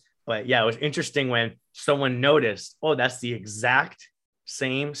eyeing those. But yeah, it was interesting when someone noticed, oh, that's the exact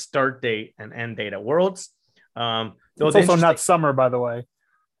same start date and end date at Worlds. It's also not summer, by the way.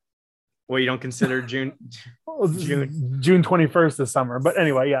 Well, you don't consider June 21st is summer. But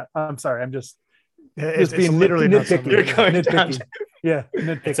anyway, yeah, I'm sorry. I'm just being literally nitpicky. You're going nitpicky. down. Yeah,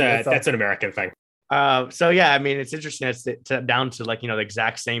 nitpicky. That's an American thing. So yeah, I mean, it's interesting. It's down to the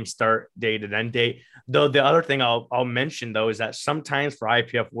exact same start date and end date. Though the other thing I'll mention though is that sometimes for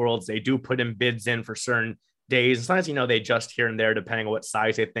IPF Worlds they do put in bids in for certain days. And sometimes they adjust here and there depending on what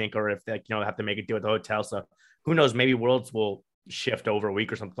size they think, or if they have to make a deal with the hotel. So who knows? Maybe Worlds will shift over a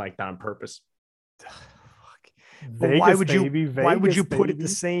week or something like that on purpose. But why would you put it the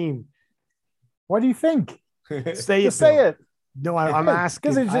same? Why do you think? Say it. No, I'm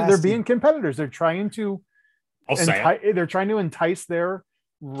asking because they're being competitors. They're trying to entice their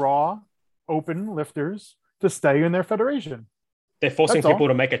raw open lifters to stay in their federation. They're forcing people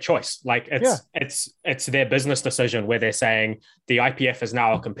to make a choice. Like it's their business decision where they're saying the IPF is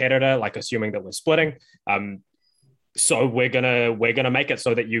now a competitor, like assuming that we're splitting. So we're gonna make it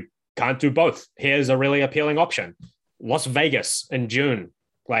so that you can't do both. Here's a really appealing option. Las Vegas in June.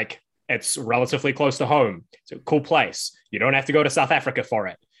 Like it's relatively close to home. It's a cool place. You don't have to go to South Africa for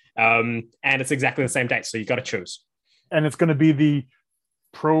it. And it's exactly the same date. So you got to choose. And it's going to be the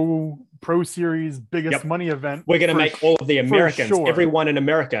pro series biggest money event. We're going to make all of the Americans, everyone in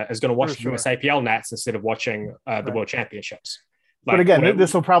America is going to watch the USAPL Nats instead of watching the World Championships. But again,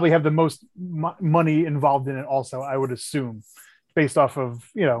 this will probably have the most money involved in it also, I would assume, based off of,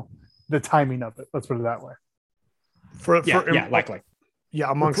 the timing of it. Let's put it that way. Likely. Yeah,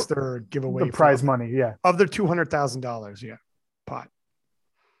 amongst their giveaway, the prize money, of their $200,000, pot.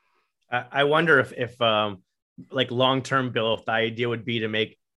 I wonder if like long-term, Bill, if the idea would be to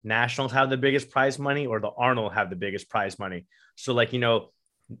make nationals have the biggest prize money or the Arnold have the biggest prize money. So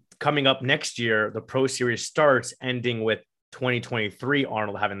coming up next year, the Pro Series starts ending with 2023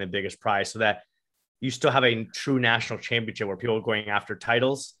 Arnold having the biggest prize, so that you still have a true national championship where people are going after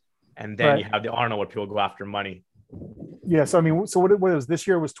titles, and then you have the Arnold where people go after money. Yeah, so what it was this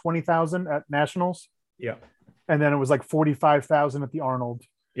year was 20,000 at nationals. Yeah, and then it was like 45,000 at the Arnold.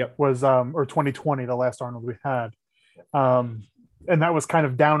 Yep, was or 2020, the last Arnold we had, and that was kind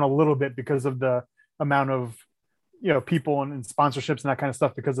of down a little bit because of the amount of people and sponsorships and that kind of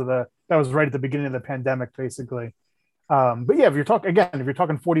stuff because of that was right at the beginning of the pandemic, basically. But yeah, if you're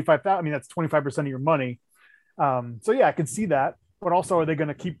talking 45,000, I mean that's 25% of your money. So yeah, I could see that. But also, are they going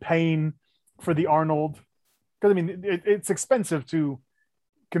to keep paying for the Arnold? Because I mean, it's expensive to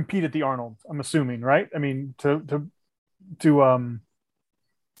compete at the Arnold. I'm assuming, right? I mean, to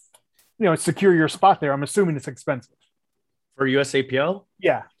secure your spot there. I'm assuming it's expensive for USAPL.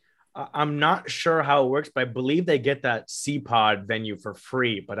 Yeah, I'm not sure how it works, but I believe they get that C-Pod venue for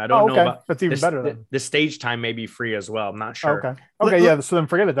free. But I don't know about that's even better. Then the stage time may be free as well. I'm not sure. Okay, yeah. So then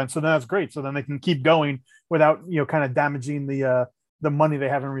forget it then. So then that's great. So then they can keep going without kind of damaging the the money they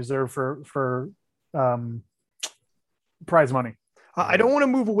have in reserve for prize money. I don't want to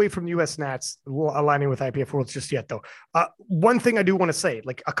move away from U.S. Nats aligning with IPF Worlds just yet, though. One thing I do want to say,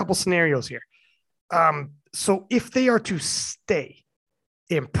 like a couple scenarios here. So if they are to stay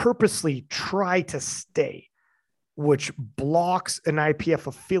and purposely try to stay, which blocks an IPF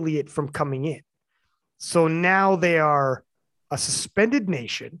affiliate from coming in. So now they are a suspended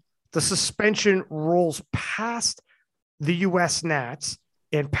nation. The suspension rolls past the U.S. Nats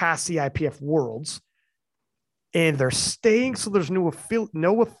and past the IPF Worlds. And they're staying, so there's no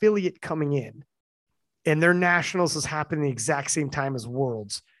affiliate coming in, and their nationals is happening the exact same time as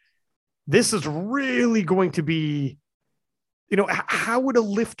Worlds. This is really going to be, how would a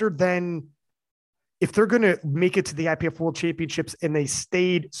lifter then, if they're going to make it to the IPF World Championships and they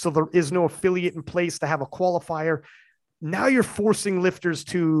stayed, so there is no affiliate in place to have a qualifier, now you're forcing lifters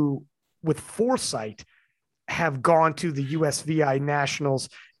to, with foresight, have gone to the USVI nationals.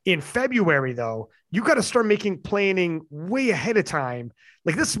 In February, though, you got to start planning way ahead of time.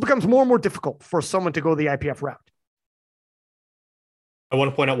 Like this becomes more and more difficult for someone to go the IPF route. I want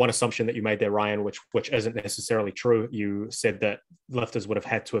to point out one assumption that you made there, Ryan, which isn't necessarily true. You said that lifters would have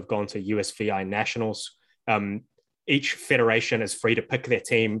had to have gone to USVI nationals. Each federation is free to pick their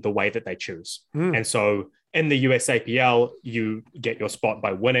team the way that they choose. And so in the USAPL, you get your spot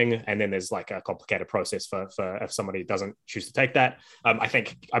by winning, and then there's like a complicated process for if somebody doesn't choose to take that.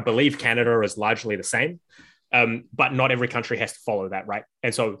 I believe Canada is largely the same, but not every country has to follow that, right?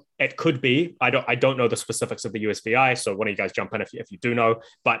 And so it could be, I don't know the specifics of the USVI, so one of you guys jump in if you do know,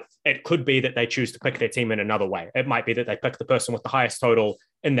 but it could be that they choose to pick their team in another way. It might be that they pick the person with the highest total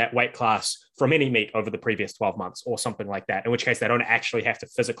in that weight class from any meet over the previous 12 months or something like that, in which case they don't actually have to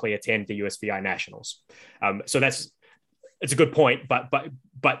physically attend the USVI nationals. So it's a good point,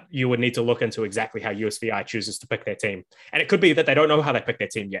 but you would need to look into exactly how USVI chooses to pick their team. And it could be that they don't know how they pick their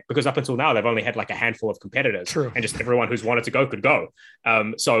team yet, because up until now, they've only had like a handful of competitors. True. And just everyone who's wanted to go could go.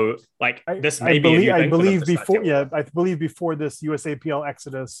 So like this I may be a new thing I believe before this USAPL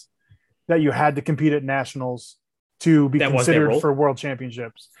exodus that you had to compete at nationals to be considered for world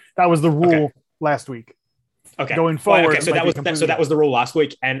championships. That was the rule last week. Okay. Going forward. Okay. So that was the rule last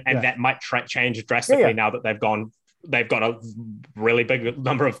week. And that might change drastically now that they've got a really big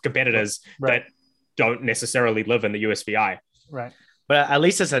number of competitors that don't necessarily live in the USVI. Right. But at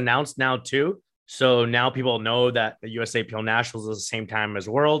least it's announced now too. So now people know that the USAPL Nationals is the same time as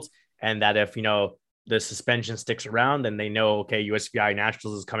Worlds, and that if, the suspension sticks around, then they know, okay, USVI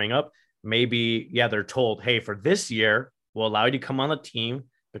Nationals is coming up. Maybe, they're told, hey, for this year, we'll allow you to come on the team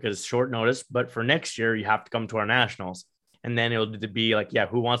because it's short notice, but for next year, you have to come to our nationals. And then it'll be like,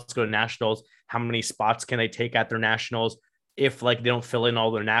 who wants to go to nationals? How many spots can they take at their nationals? If like they don't fill in all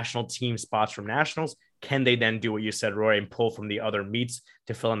their national team spots from nationals, can they then do what you said, Roy, and pull from the other meets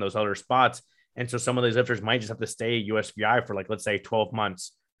to fill in those other spots? And so some of these lifters might just have to stay USVI for like, let's say 12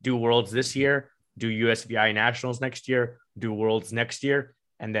 months, do Worlds this year, do USVI nationals next year, do Worlds next year,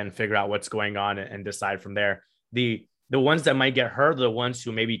 and then figure out what's going on and decide from there. The ones that might get hurt are the ones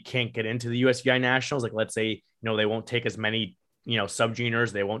who maybe can't get into the USVI nationals. Like, let's say, they won't take as many, sub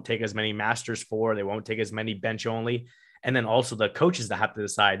juniors. They won't take as many masters 4. They won't take as many bench only. And then also the coaches that have to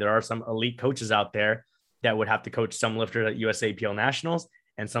decide. There are some elite coaches out there that would have to coach some lifters at USAPL nationals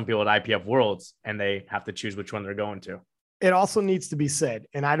and some people at IPF Worlds, and they have to choose which one they're going to. It also needs to be said,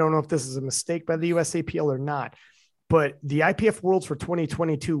 and I don't know if this is a mistake by the USAPL or not, but the IPF Worlds for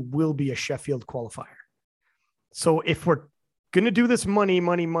 2022 will be a Sheffield qualifier. So if we're going to do this money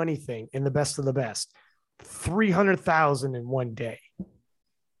thing in the best of the best, 300,000 in one day.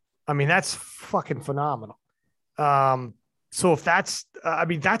 I mean, that's fucking phenomenal. So if that's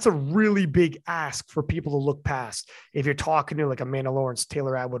a really big ask for people to look past. If you're talking to like Amanda Lawrence,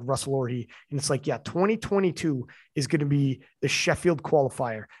 Taylor Atwood, Russell Orhe, and it's like, 2022 is going to be the Sheffield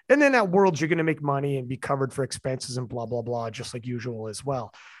qualifier. And then at Worlds, you're going to make money and be covered for expenses and blah, blah, blah, just like usual as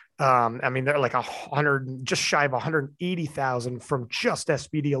well. They're like 100, just shy of 180,000 from just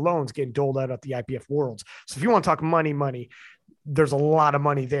SBD alone is getting doled out at the IPF Worlds. So if you want to talk money, there's a lot of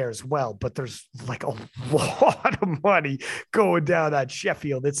money there as well, but there's like a lot of money going down at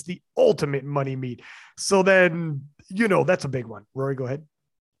Sheffield. It's the ultimate money meet. So then, that's a big one. Rory, go ahead.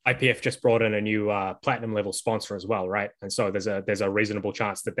 IPF just brought in a new platinum level sponsor as well, right? And so there's a reasonable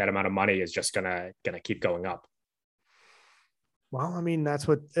chance that amount of money is just gonna keep going up. Well, that's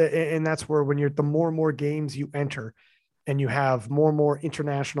where when the more and more games you enter and you have more and more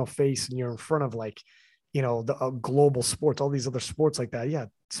international face and you're in front of like, the global sports, all these other sports like that.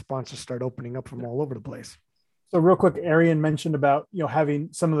 Sponsors start opening up from all over the place. So real quick, Arian mentioned about, having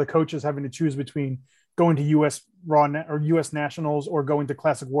some of the coaches having to choose between going to U.S. or U.S. Nationals or going to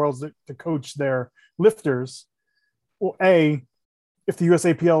Classic Worlds to coach their lifters. Well, if the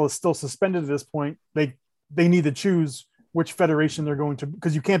USAPL is still suspended at this point, they need to choose which federation they're going to,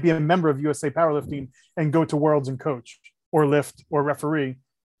 because you can't be a member of USA Powerlifting and go to Worlds and coach or lift or referee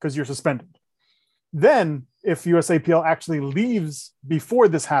because you're suspended. Then if USAPL actually leaves before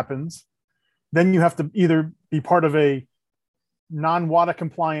this happens, then you have to either be part of a non-WADA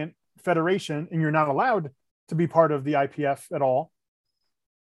compliant federation and you're not allowed to be part of the IPF at all,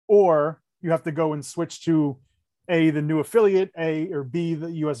 or you have to go and switch to A, the new affiliate, A, or B,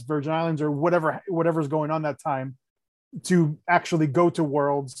 the US Virgin Islands, or whatever's going on that time, to actually go to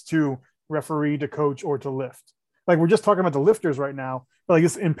Worlds, to referee, to coach, or to lift. Like, we're just talking about the lifters right now, but like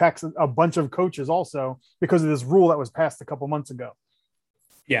this impacts a bunch of coaches also because of this rule that was passed a couple months ago.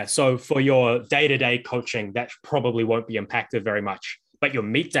 Yeah, so for your day-to-day coaching, that probably won't be impacted very much. But your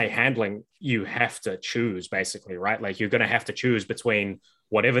meet day handling, you have to choose basically, right? Like, you're going to have to choose between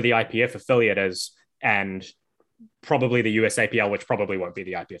whatever the IPF affiliate is and probably the USAPL, which probably won't be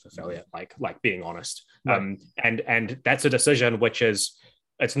the IPF affiliate, like being honest. Right. And that's a decision which is,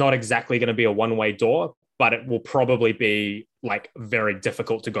 it's not exactly going to be a one-way door, but it will probably be like very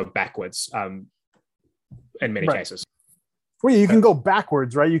difficult to go backwards in many cases. Well, you can go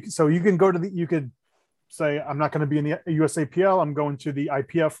backwards, right? You can go to you could say, I'm not going to be in the USAPL. I'm going to the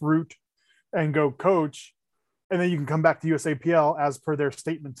IPF route and go coach. And then you can come back to USAPL as per their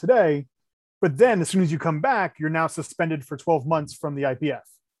statement today. But then as soon as you come back, you're now suspended for 12 months from the IPF.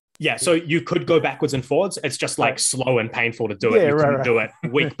 Yeah, so you could go backwards and forwards. It's just like slow and painful to do it. You couldn't do it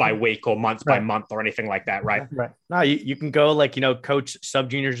week by week or month by month or anything like that, right? Right. No, you can go like, coach sub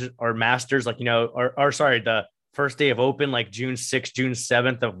juniors or masters, like, or sorry, the first day of open, like June 6th, June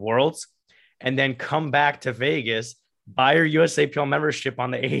 7th of Worlds, and then come back to Vegas, buy your USAPL membership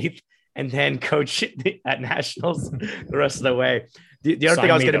on the 8th, and then coach at Nationals the rest of the way. The other thing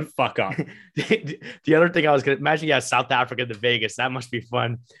I was going to fuck up. The other thing I was going to imagine, South Africa to Vegas. That must be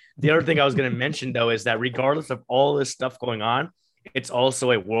fun. The other thing I was going to mention, though, is that regardless of all this stuff going on, it's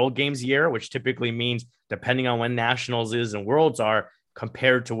also a World Games year, which typically means, depending on when Nationals is and Worlds are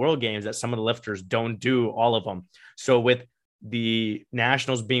compared to World Games, that some of the lifters don't do all of them. So with the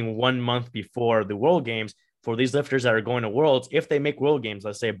Nationals being 1 month before the World Games, for these lifters that are going to Worlds, if they make World Games,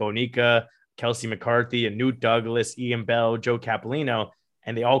 let's say Bonica, Kelsey McCarthy, and Newt Douglas, Ian Bell, Joe Capolino,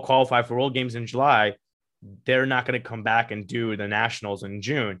 and they all qualify for World Games in July, they're not going to come back and do the Nationals in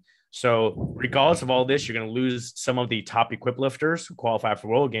June. So regardless of all this, you're going to lose some of the top equipped lifters who qualify for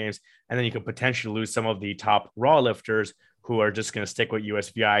World Games, and then you could potentially lose some of the top raw lifters who are just going to stick with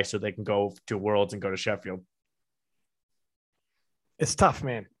USVI so they can go to Worlds and go to Sheffield. It's tough,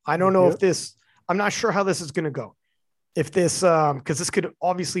 man. I don't know if this, I'm not sure how this is going to go. If this, because this could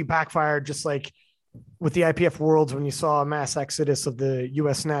obviously backfire, just like with the IPF Worlds when you saw a mass exodus of the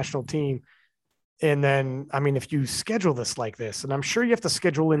U.S. national team. And then, I mean, if you schedule this like this, and I'm sure you have to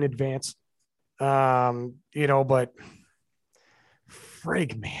schedule in advance, but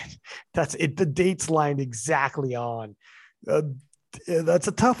frig, man, that's it. The date's lined exactly on. That's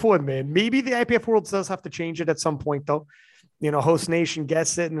a tough one, man. Maybe the IPF Worlds does have to change it at some point, though. Host nation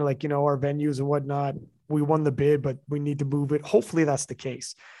gets it, and they're like, our venues and whatnot, we won the bid, but we need to move it. Hopefully that's the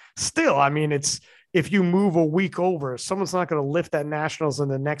case. Still, I mean, if you move a week over, someone's not going to lift that Nationals and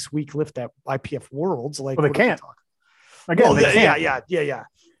the next week lift that IPF Worlds. Like, well, they can't. Again, they can't. Yeah.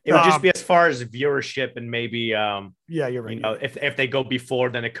 It would just be as far as viewership and maybe, you're right. If they go before,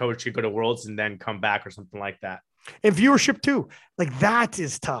 then a coach could go to Worlds and then come back or something like that. And viewership too. Like, that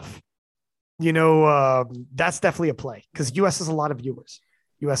is tough. That's definitely a play because US has a lot of viewers.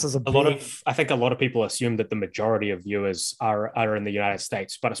 US has I think a lot of people assume that the majority of viewers are in the United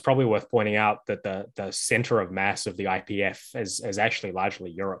States, but it's probably worth pointing out that the center of mass of the IPF is actually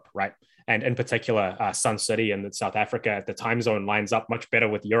largely Europe, right? And in particular, Sun City in South Africa, the time zone lines up much better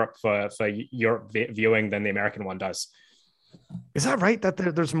with Europe for Europe viewing than the American one does. Is that right? That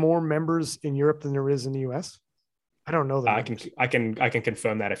there's more members in Europe than there is in the US? I don't know that. I can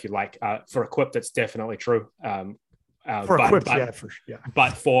confirm that if you like. For Equipped, it's definitely true. But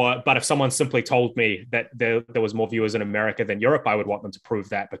if someone simply told me that there was more viewers in America than Europe, I would want them to prove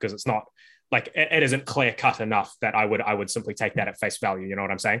that, because it's not like it isn't clear cut enough that I would simply take that at face value. You know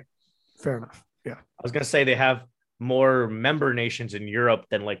what I'm saying? Fair enough. Yeah. I was going to say they have more member nations in Europe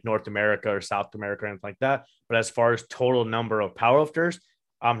than like North America or South America or anything like that. But as far as total number of powerlifters,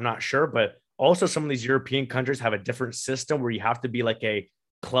 I'm not sure. But also some of these European countries have a different system where you have to be like a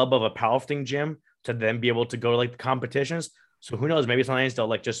club of a powerlifting gym to then be able to go to like the competitions. So who knows, maybe sometimes they'll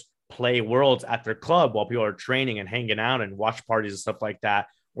like just play Worlds at their club while people are training and hanging out and watch parties and stuff like that,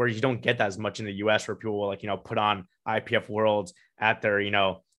 where you don't get that as much in the US, where people will like, put on IPF Worlds at their,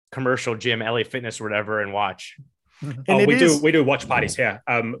 commercial gym, LA Fitness or whatever, and watch. And we do watch parties here.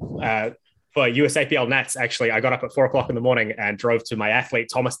 For USAPL Nats, actually, I got up at 4:00 in the morning and drove to my athlete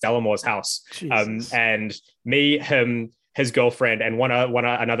Thomas Delamore's house. And me, him, his girlfriend, and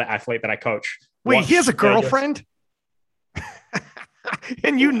another athlete that I coach. Wait, he has a girlfriend?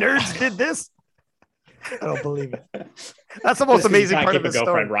 And you nerds did this? I don't believe it. That's the most amazing part of the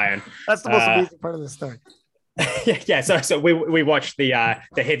story, Ryan. That's the most amazing part of the story. Yeah. So we watched the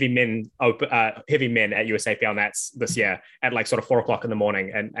heavy men at USAPL Nats this year at like sort of 4:00 in the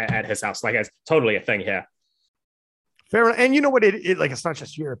morning and at his house. Like, it's totally a thing here. Fair enough. And you know what? It like, it's not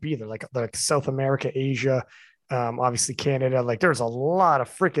just Europe either. Like South America, Asia, obviously Canada. Like, there's a lot of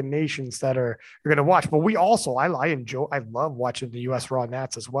freaking nations that are going to watch. But we also, I love watching the US Raw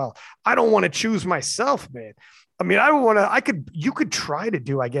Nats as well. I don't want to choose myself, man. I mean, you could try to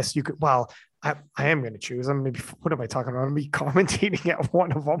do, I guess you could. Well, I am going to choose. What am I talking about? I'm going to be commentating at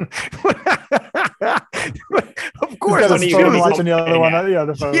one of them. Of course, I'm watching the other one.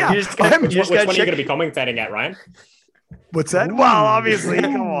 The phone. Yeah, which one are you going to be commentating at, Ryan? What's that? Ooh. Well, obviously,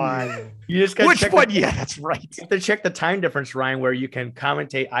 come on. You just got which one? Yeah, that's right. You have to check the time difference, Ryan, where you can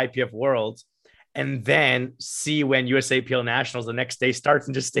commentate IPF Worlds and then see when USAPL Nationals the next day starts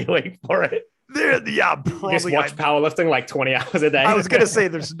and just stay awake for it. Probably. You just watch powerlifting like 20 hours a day. I was going to say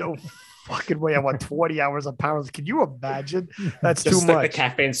there's no fucking way I want 20 hours of powerlifting. Can you imagine? That's just too much. The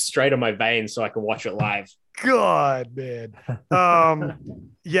caffeine straight on my veins so I can watch it live. God, man.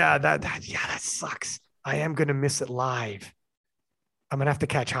 Yeah, that sucks. I am going to miss it live. I'm going to have to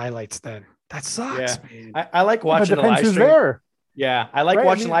catch highlights then. That sucks, man. I like watching the live stream. There. Yeah, I like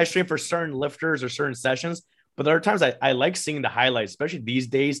watching live stream for certain lifters or certain sessions, but there are times I like seeing the highlights, especially these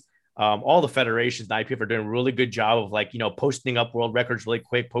days. All the federations, the IPF are doing a really good job of like, posting up world records really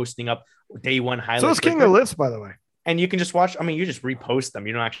quick, posting up day one highlights. So is King of Lifts, by the way. And you can just watch. I mean, you just repost them.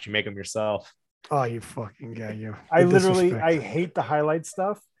 You don't actually make them yourself. Oh, you fucking guy, you. I hate the highlight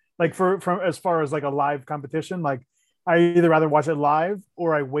stuff. Like from as far as like a live competition, like I either rather watch it live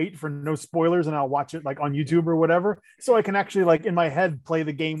or I wait for no spoilers and I'll watch it like on YouTube or whatever. So I can actually like in my head play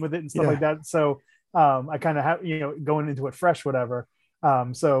the game with it and stuff like that. So I kind of have, going into it fresh, whatever.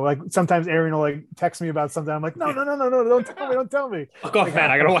 So like sometimes Aaron will like text me about something. I'm like, no, don't tell me. Fuck off,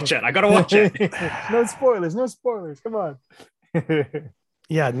 man. I gotta watch it. No spoilers. Come on.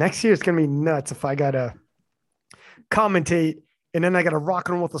 Yeah, next year it's gonna be nuts if I gotta commentate and then I gotta rock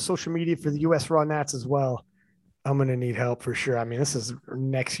and roll with the social media for the US Raw Nats as well. I'm gonna need help for sure. I mean, this is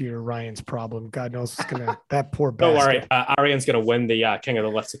next year Ryan's problem. God knows it's gonna that poor bastard. Don't worry, Arian's gonna win the King of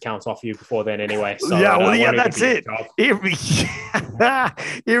the Lifts account off you before then anyway. So that's it.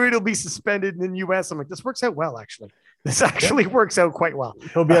 Arian will be suspended in the US. I'm like, this works out well, actually. This actually works out quite well.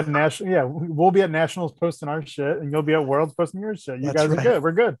 He'll be at national. Yeah, we'll be at nationals posting our shit, and you'll be at Worlds posting your shit. You guys are good.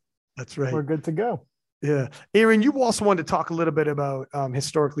 We're good. That's right. We're good to go. Yeah, Aaron, you also wanted to talk a little bit about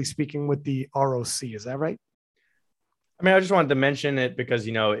historically speaking with the ROC. Is that right? I mean, I just wanted to mention it because,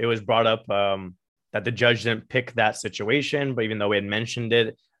 it was brought up that the judge didn't pick that situation, but even though we had mentioned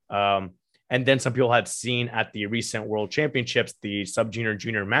it, and then some people had seen at the recent World Championships, the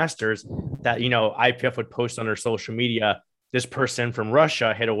Junior Masters, that, IPF would post on their social media, this person from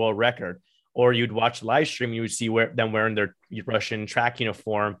Russia hit a world record, or you'd watch the live stream, you would see them wearing their Russian track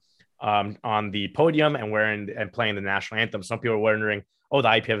uniform on the podium and playing the national anthem. Some people were wondering, the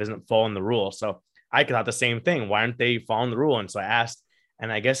IPF isn't following the rule. So I thought the same thing. Why aren't they following the rule? And so I asked,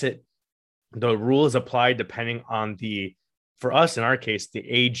 and I guess the rule is applied depending on for us, in our case, the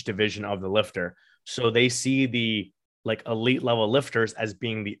age division of the lifter. So they see the like elite level lifters as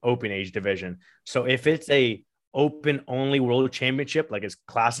being the open age division. So if it's a open only world championship, like it's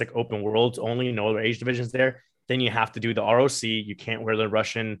classic open worlds only, no other age divisions there, then you have to do the ROC. You can't wear the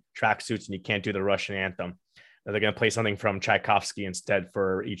Russian tracksuits and you can't do the Russian anthem. They're going to play something from Tchaikovsky instead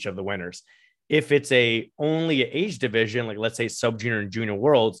for each of the winners. If it's only an age division, like let's say sub-junior and junior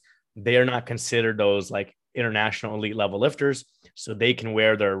worlds, they are not considered those like international elite level lifters. So they can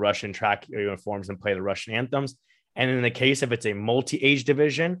wear their Russian track uniforms and play the Russian anthems. And in the case if it's a multi-age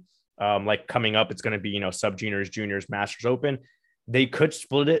division, like coming up, it's going to be, sub-juniors, juniors, masters open. They could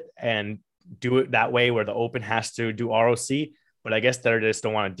split it and do it that way where the open has to do ROC. But I guess they just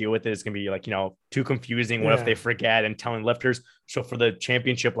don't want to deal with it. It's going to be like, too confusing. What if they forget and telling lifters? So for the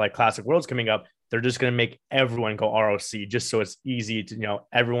championship, like Classic Worlds coming up, they're just going to make everyone go ROC just so it's easy to,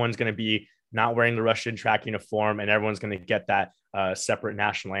 everyone's going to be not wearing the Russian track uniform and everyone's going to get that separate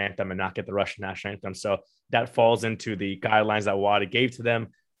national anthem and not get the Russian national anthem. So that falls into the guidelines that WADA gave to them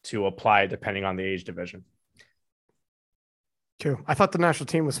to apply depending on the age division. too. I thought the national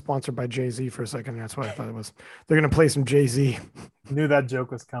team was sponsored by Jay-Z for a second. That's what I thought it was. They're going to play some Jay-Z. Knew that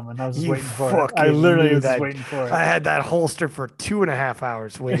joke was coming. I was just You waiting for it. I fucking literally knew was just that. waiting for it. I had that holster for 2.5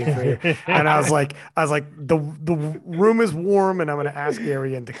 hours waiting for you. And I was like, the room is warm and I'm going to ask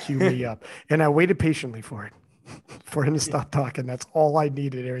Arian to cue me up. And I waited patiently for it, for him to stop talking. That's all I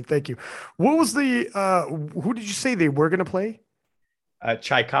needed, Aaron. Thank you. What was who did you say they were going to play?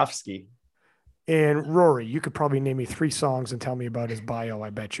 Tchaikovsky. And Rory, you could probably name me 3 songs and tell me about his bio, I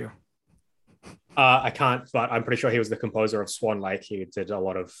bet you. I can't, but I'm pretty sure he was the composer of Swan Lake. He did a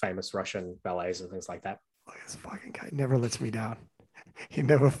lot of famous Russian ballets and things like that. Look, this fucking guy never lets me down. You're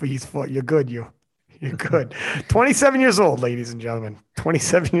good, you're good. 27 years old, ladies and gentlemen.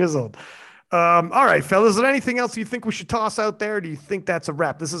 27 years old. All right, fellas, is there anything else you think we should toss out there? Or do you think that's a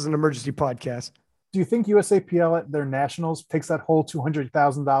wrap? This is an emergency podcast. Do you think USAPL at their nationals takes that whole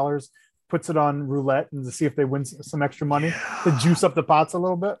 $200,000, puts it on roulette, and to see if they win some extra money to juice up the pots a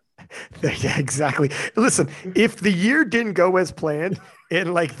little bit? Yeah, exactly. Listen, if the year didn't go as planned,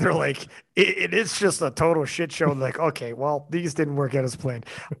 and like they're like, it's just a total shit show. Like, okay, well, these didn't work out as planned.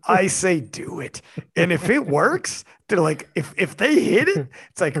 I say do it, and if it works, they're like, if they hit it,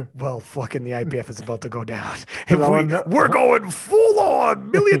 it's like, well, fucking the IPF is about to go down. If we're going full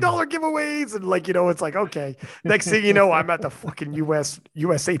on $1 million giveaways, and like, it's like, okay. Next thing you know, I'm at the fucking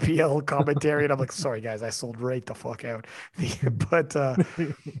USAPL commentary, and I'm like, sorry guys, I sold right the fuck out. But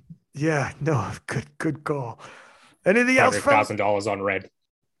yeah, no, good call. Anything else? $100,000 on red.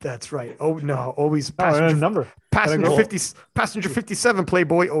 That's right. Oh no, always passenger number. Passenger 57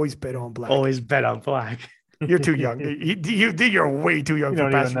 Playboy. Always bet on black. Always bet on black. You're too young. You're way too young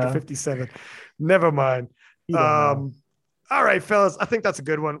for passenger 57. Never mind. All right, fellas. I think that's a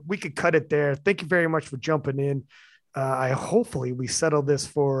good one. We could cut it there. Thank you very much for jumping in. Hopefully we settled this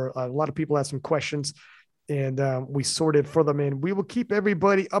for a lot of people. Had some questions, and we sorted for them in. We will keep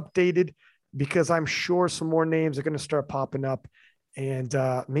everybody updated because I'm sure some more names are going to start popping up, and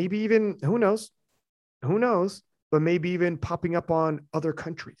maybe even who knows, but maybe even popping up on other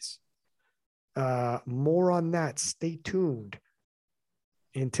countries. More on that. Stay tuned.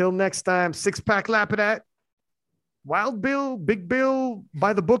 Until next time, Six Pack Lapidat, Wild Bill, Big Bill,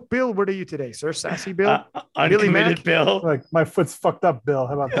 by the book Bill. Where are you today, sir? Sassy Bill, Billy Mac, Bill. Like my foot's fucked up, Bill.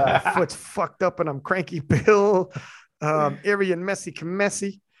 How about that? My foot's fucked up and I'm cranky, Bill. Arian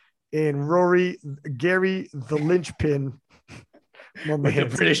Messi, and Rory Gary the linchpin. With the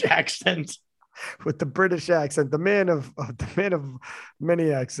British accent. With the British accent, the man of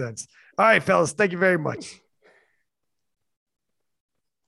many accents. All right, fellas, thank you very much.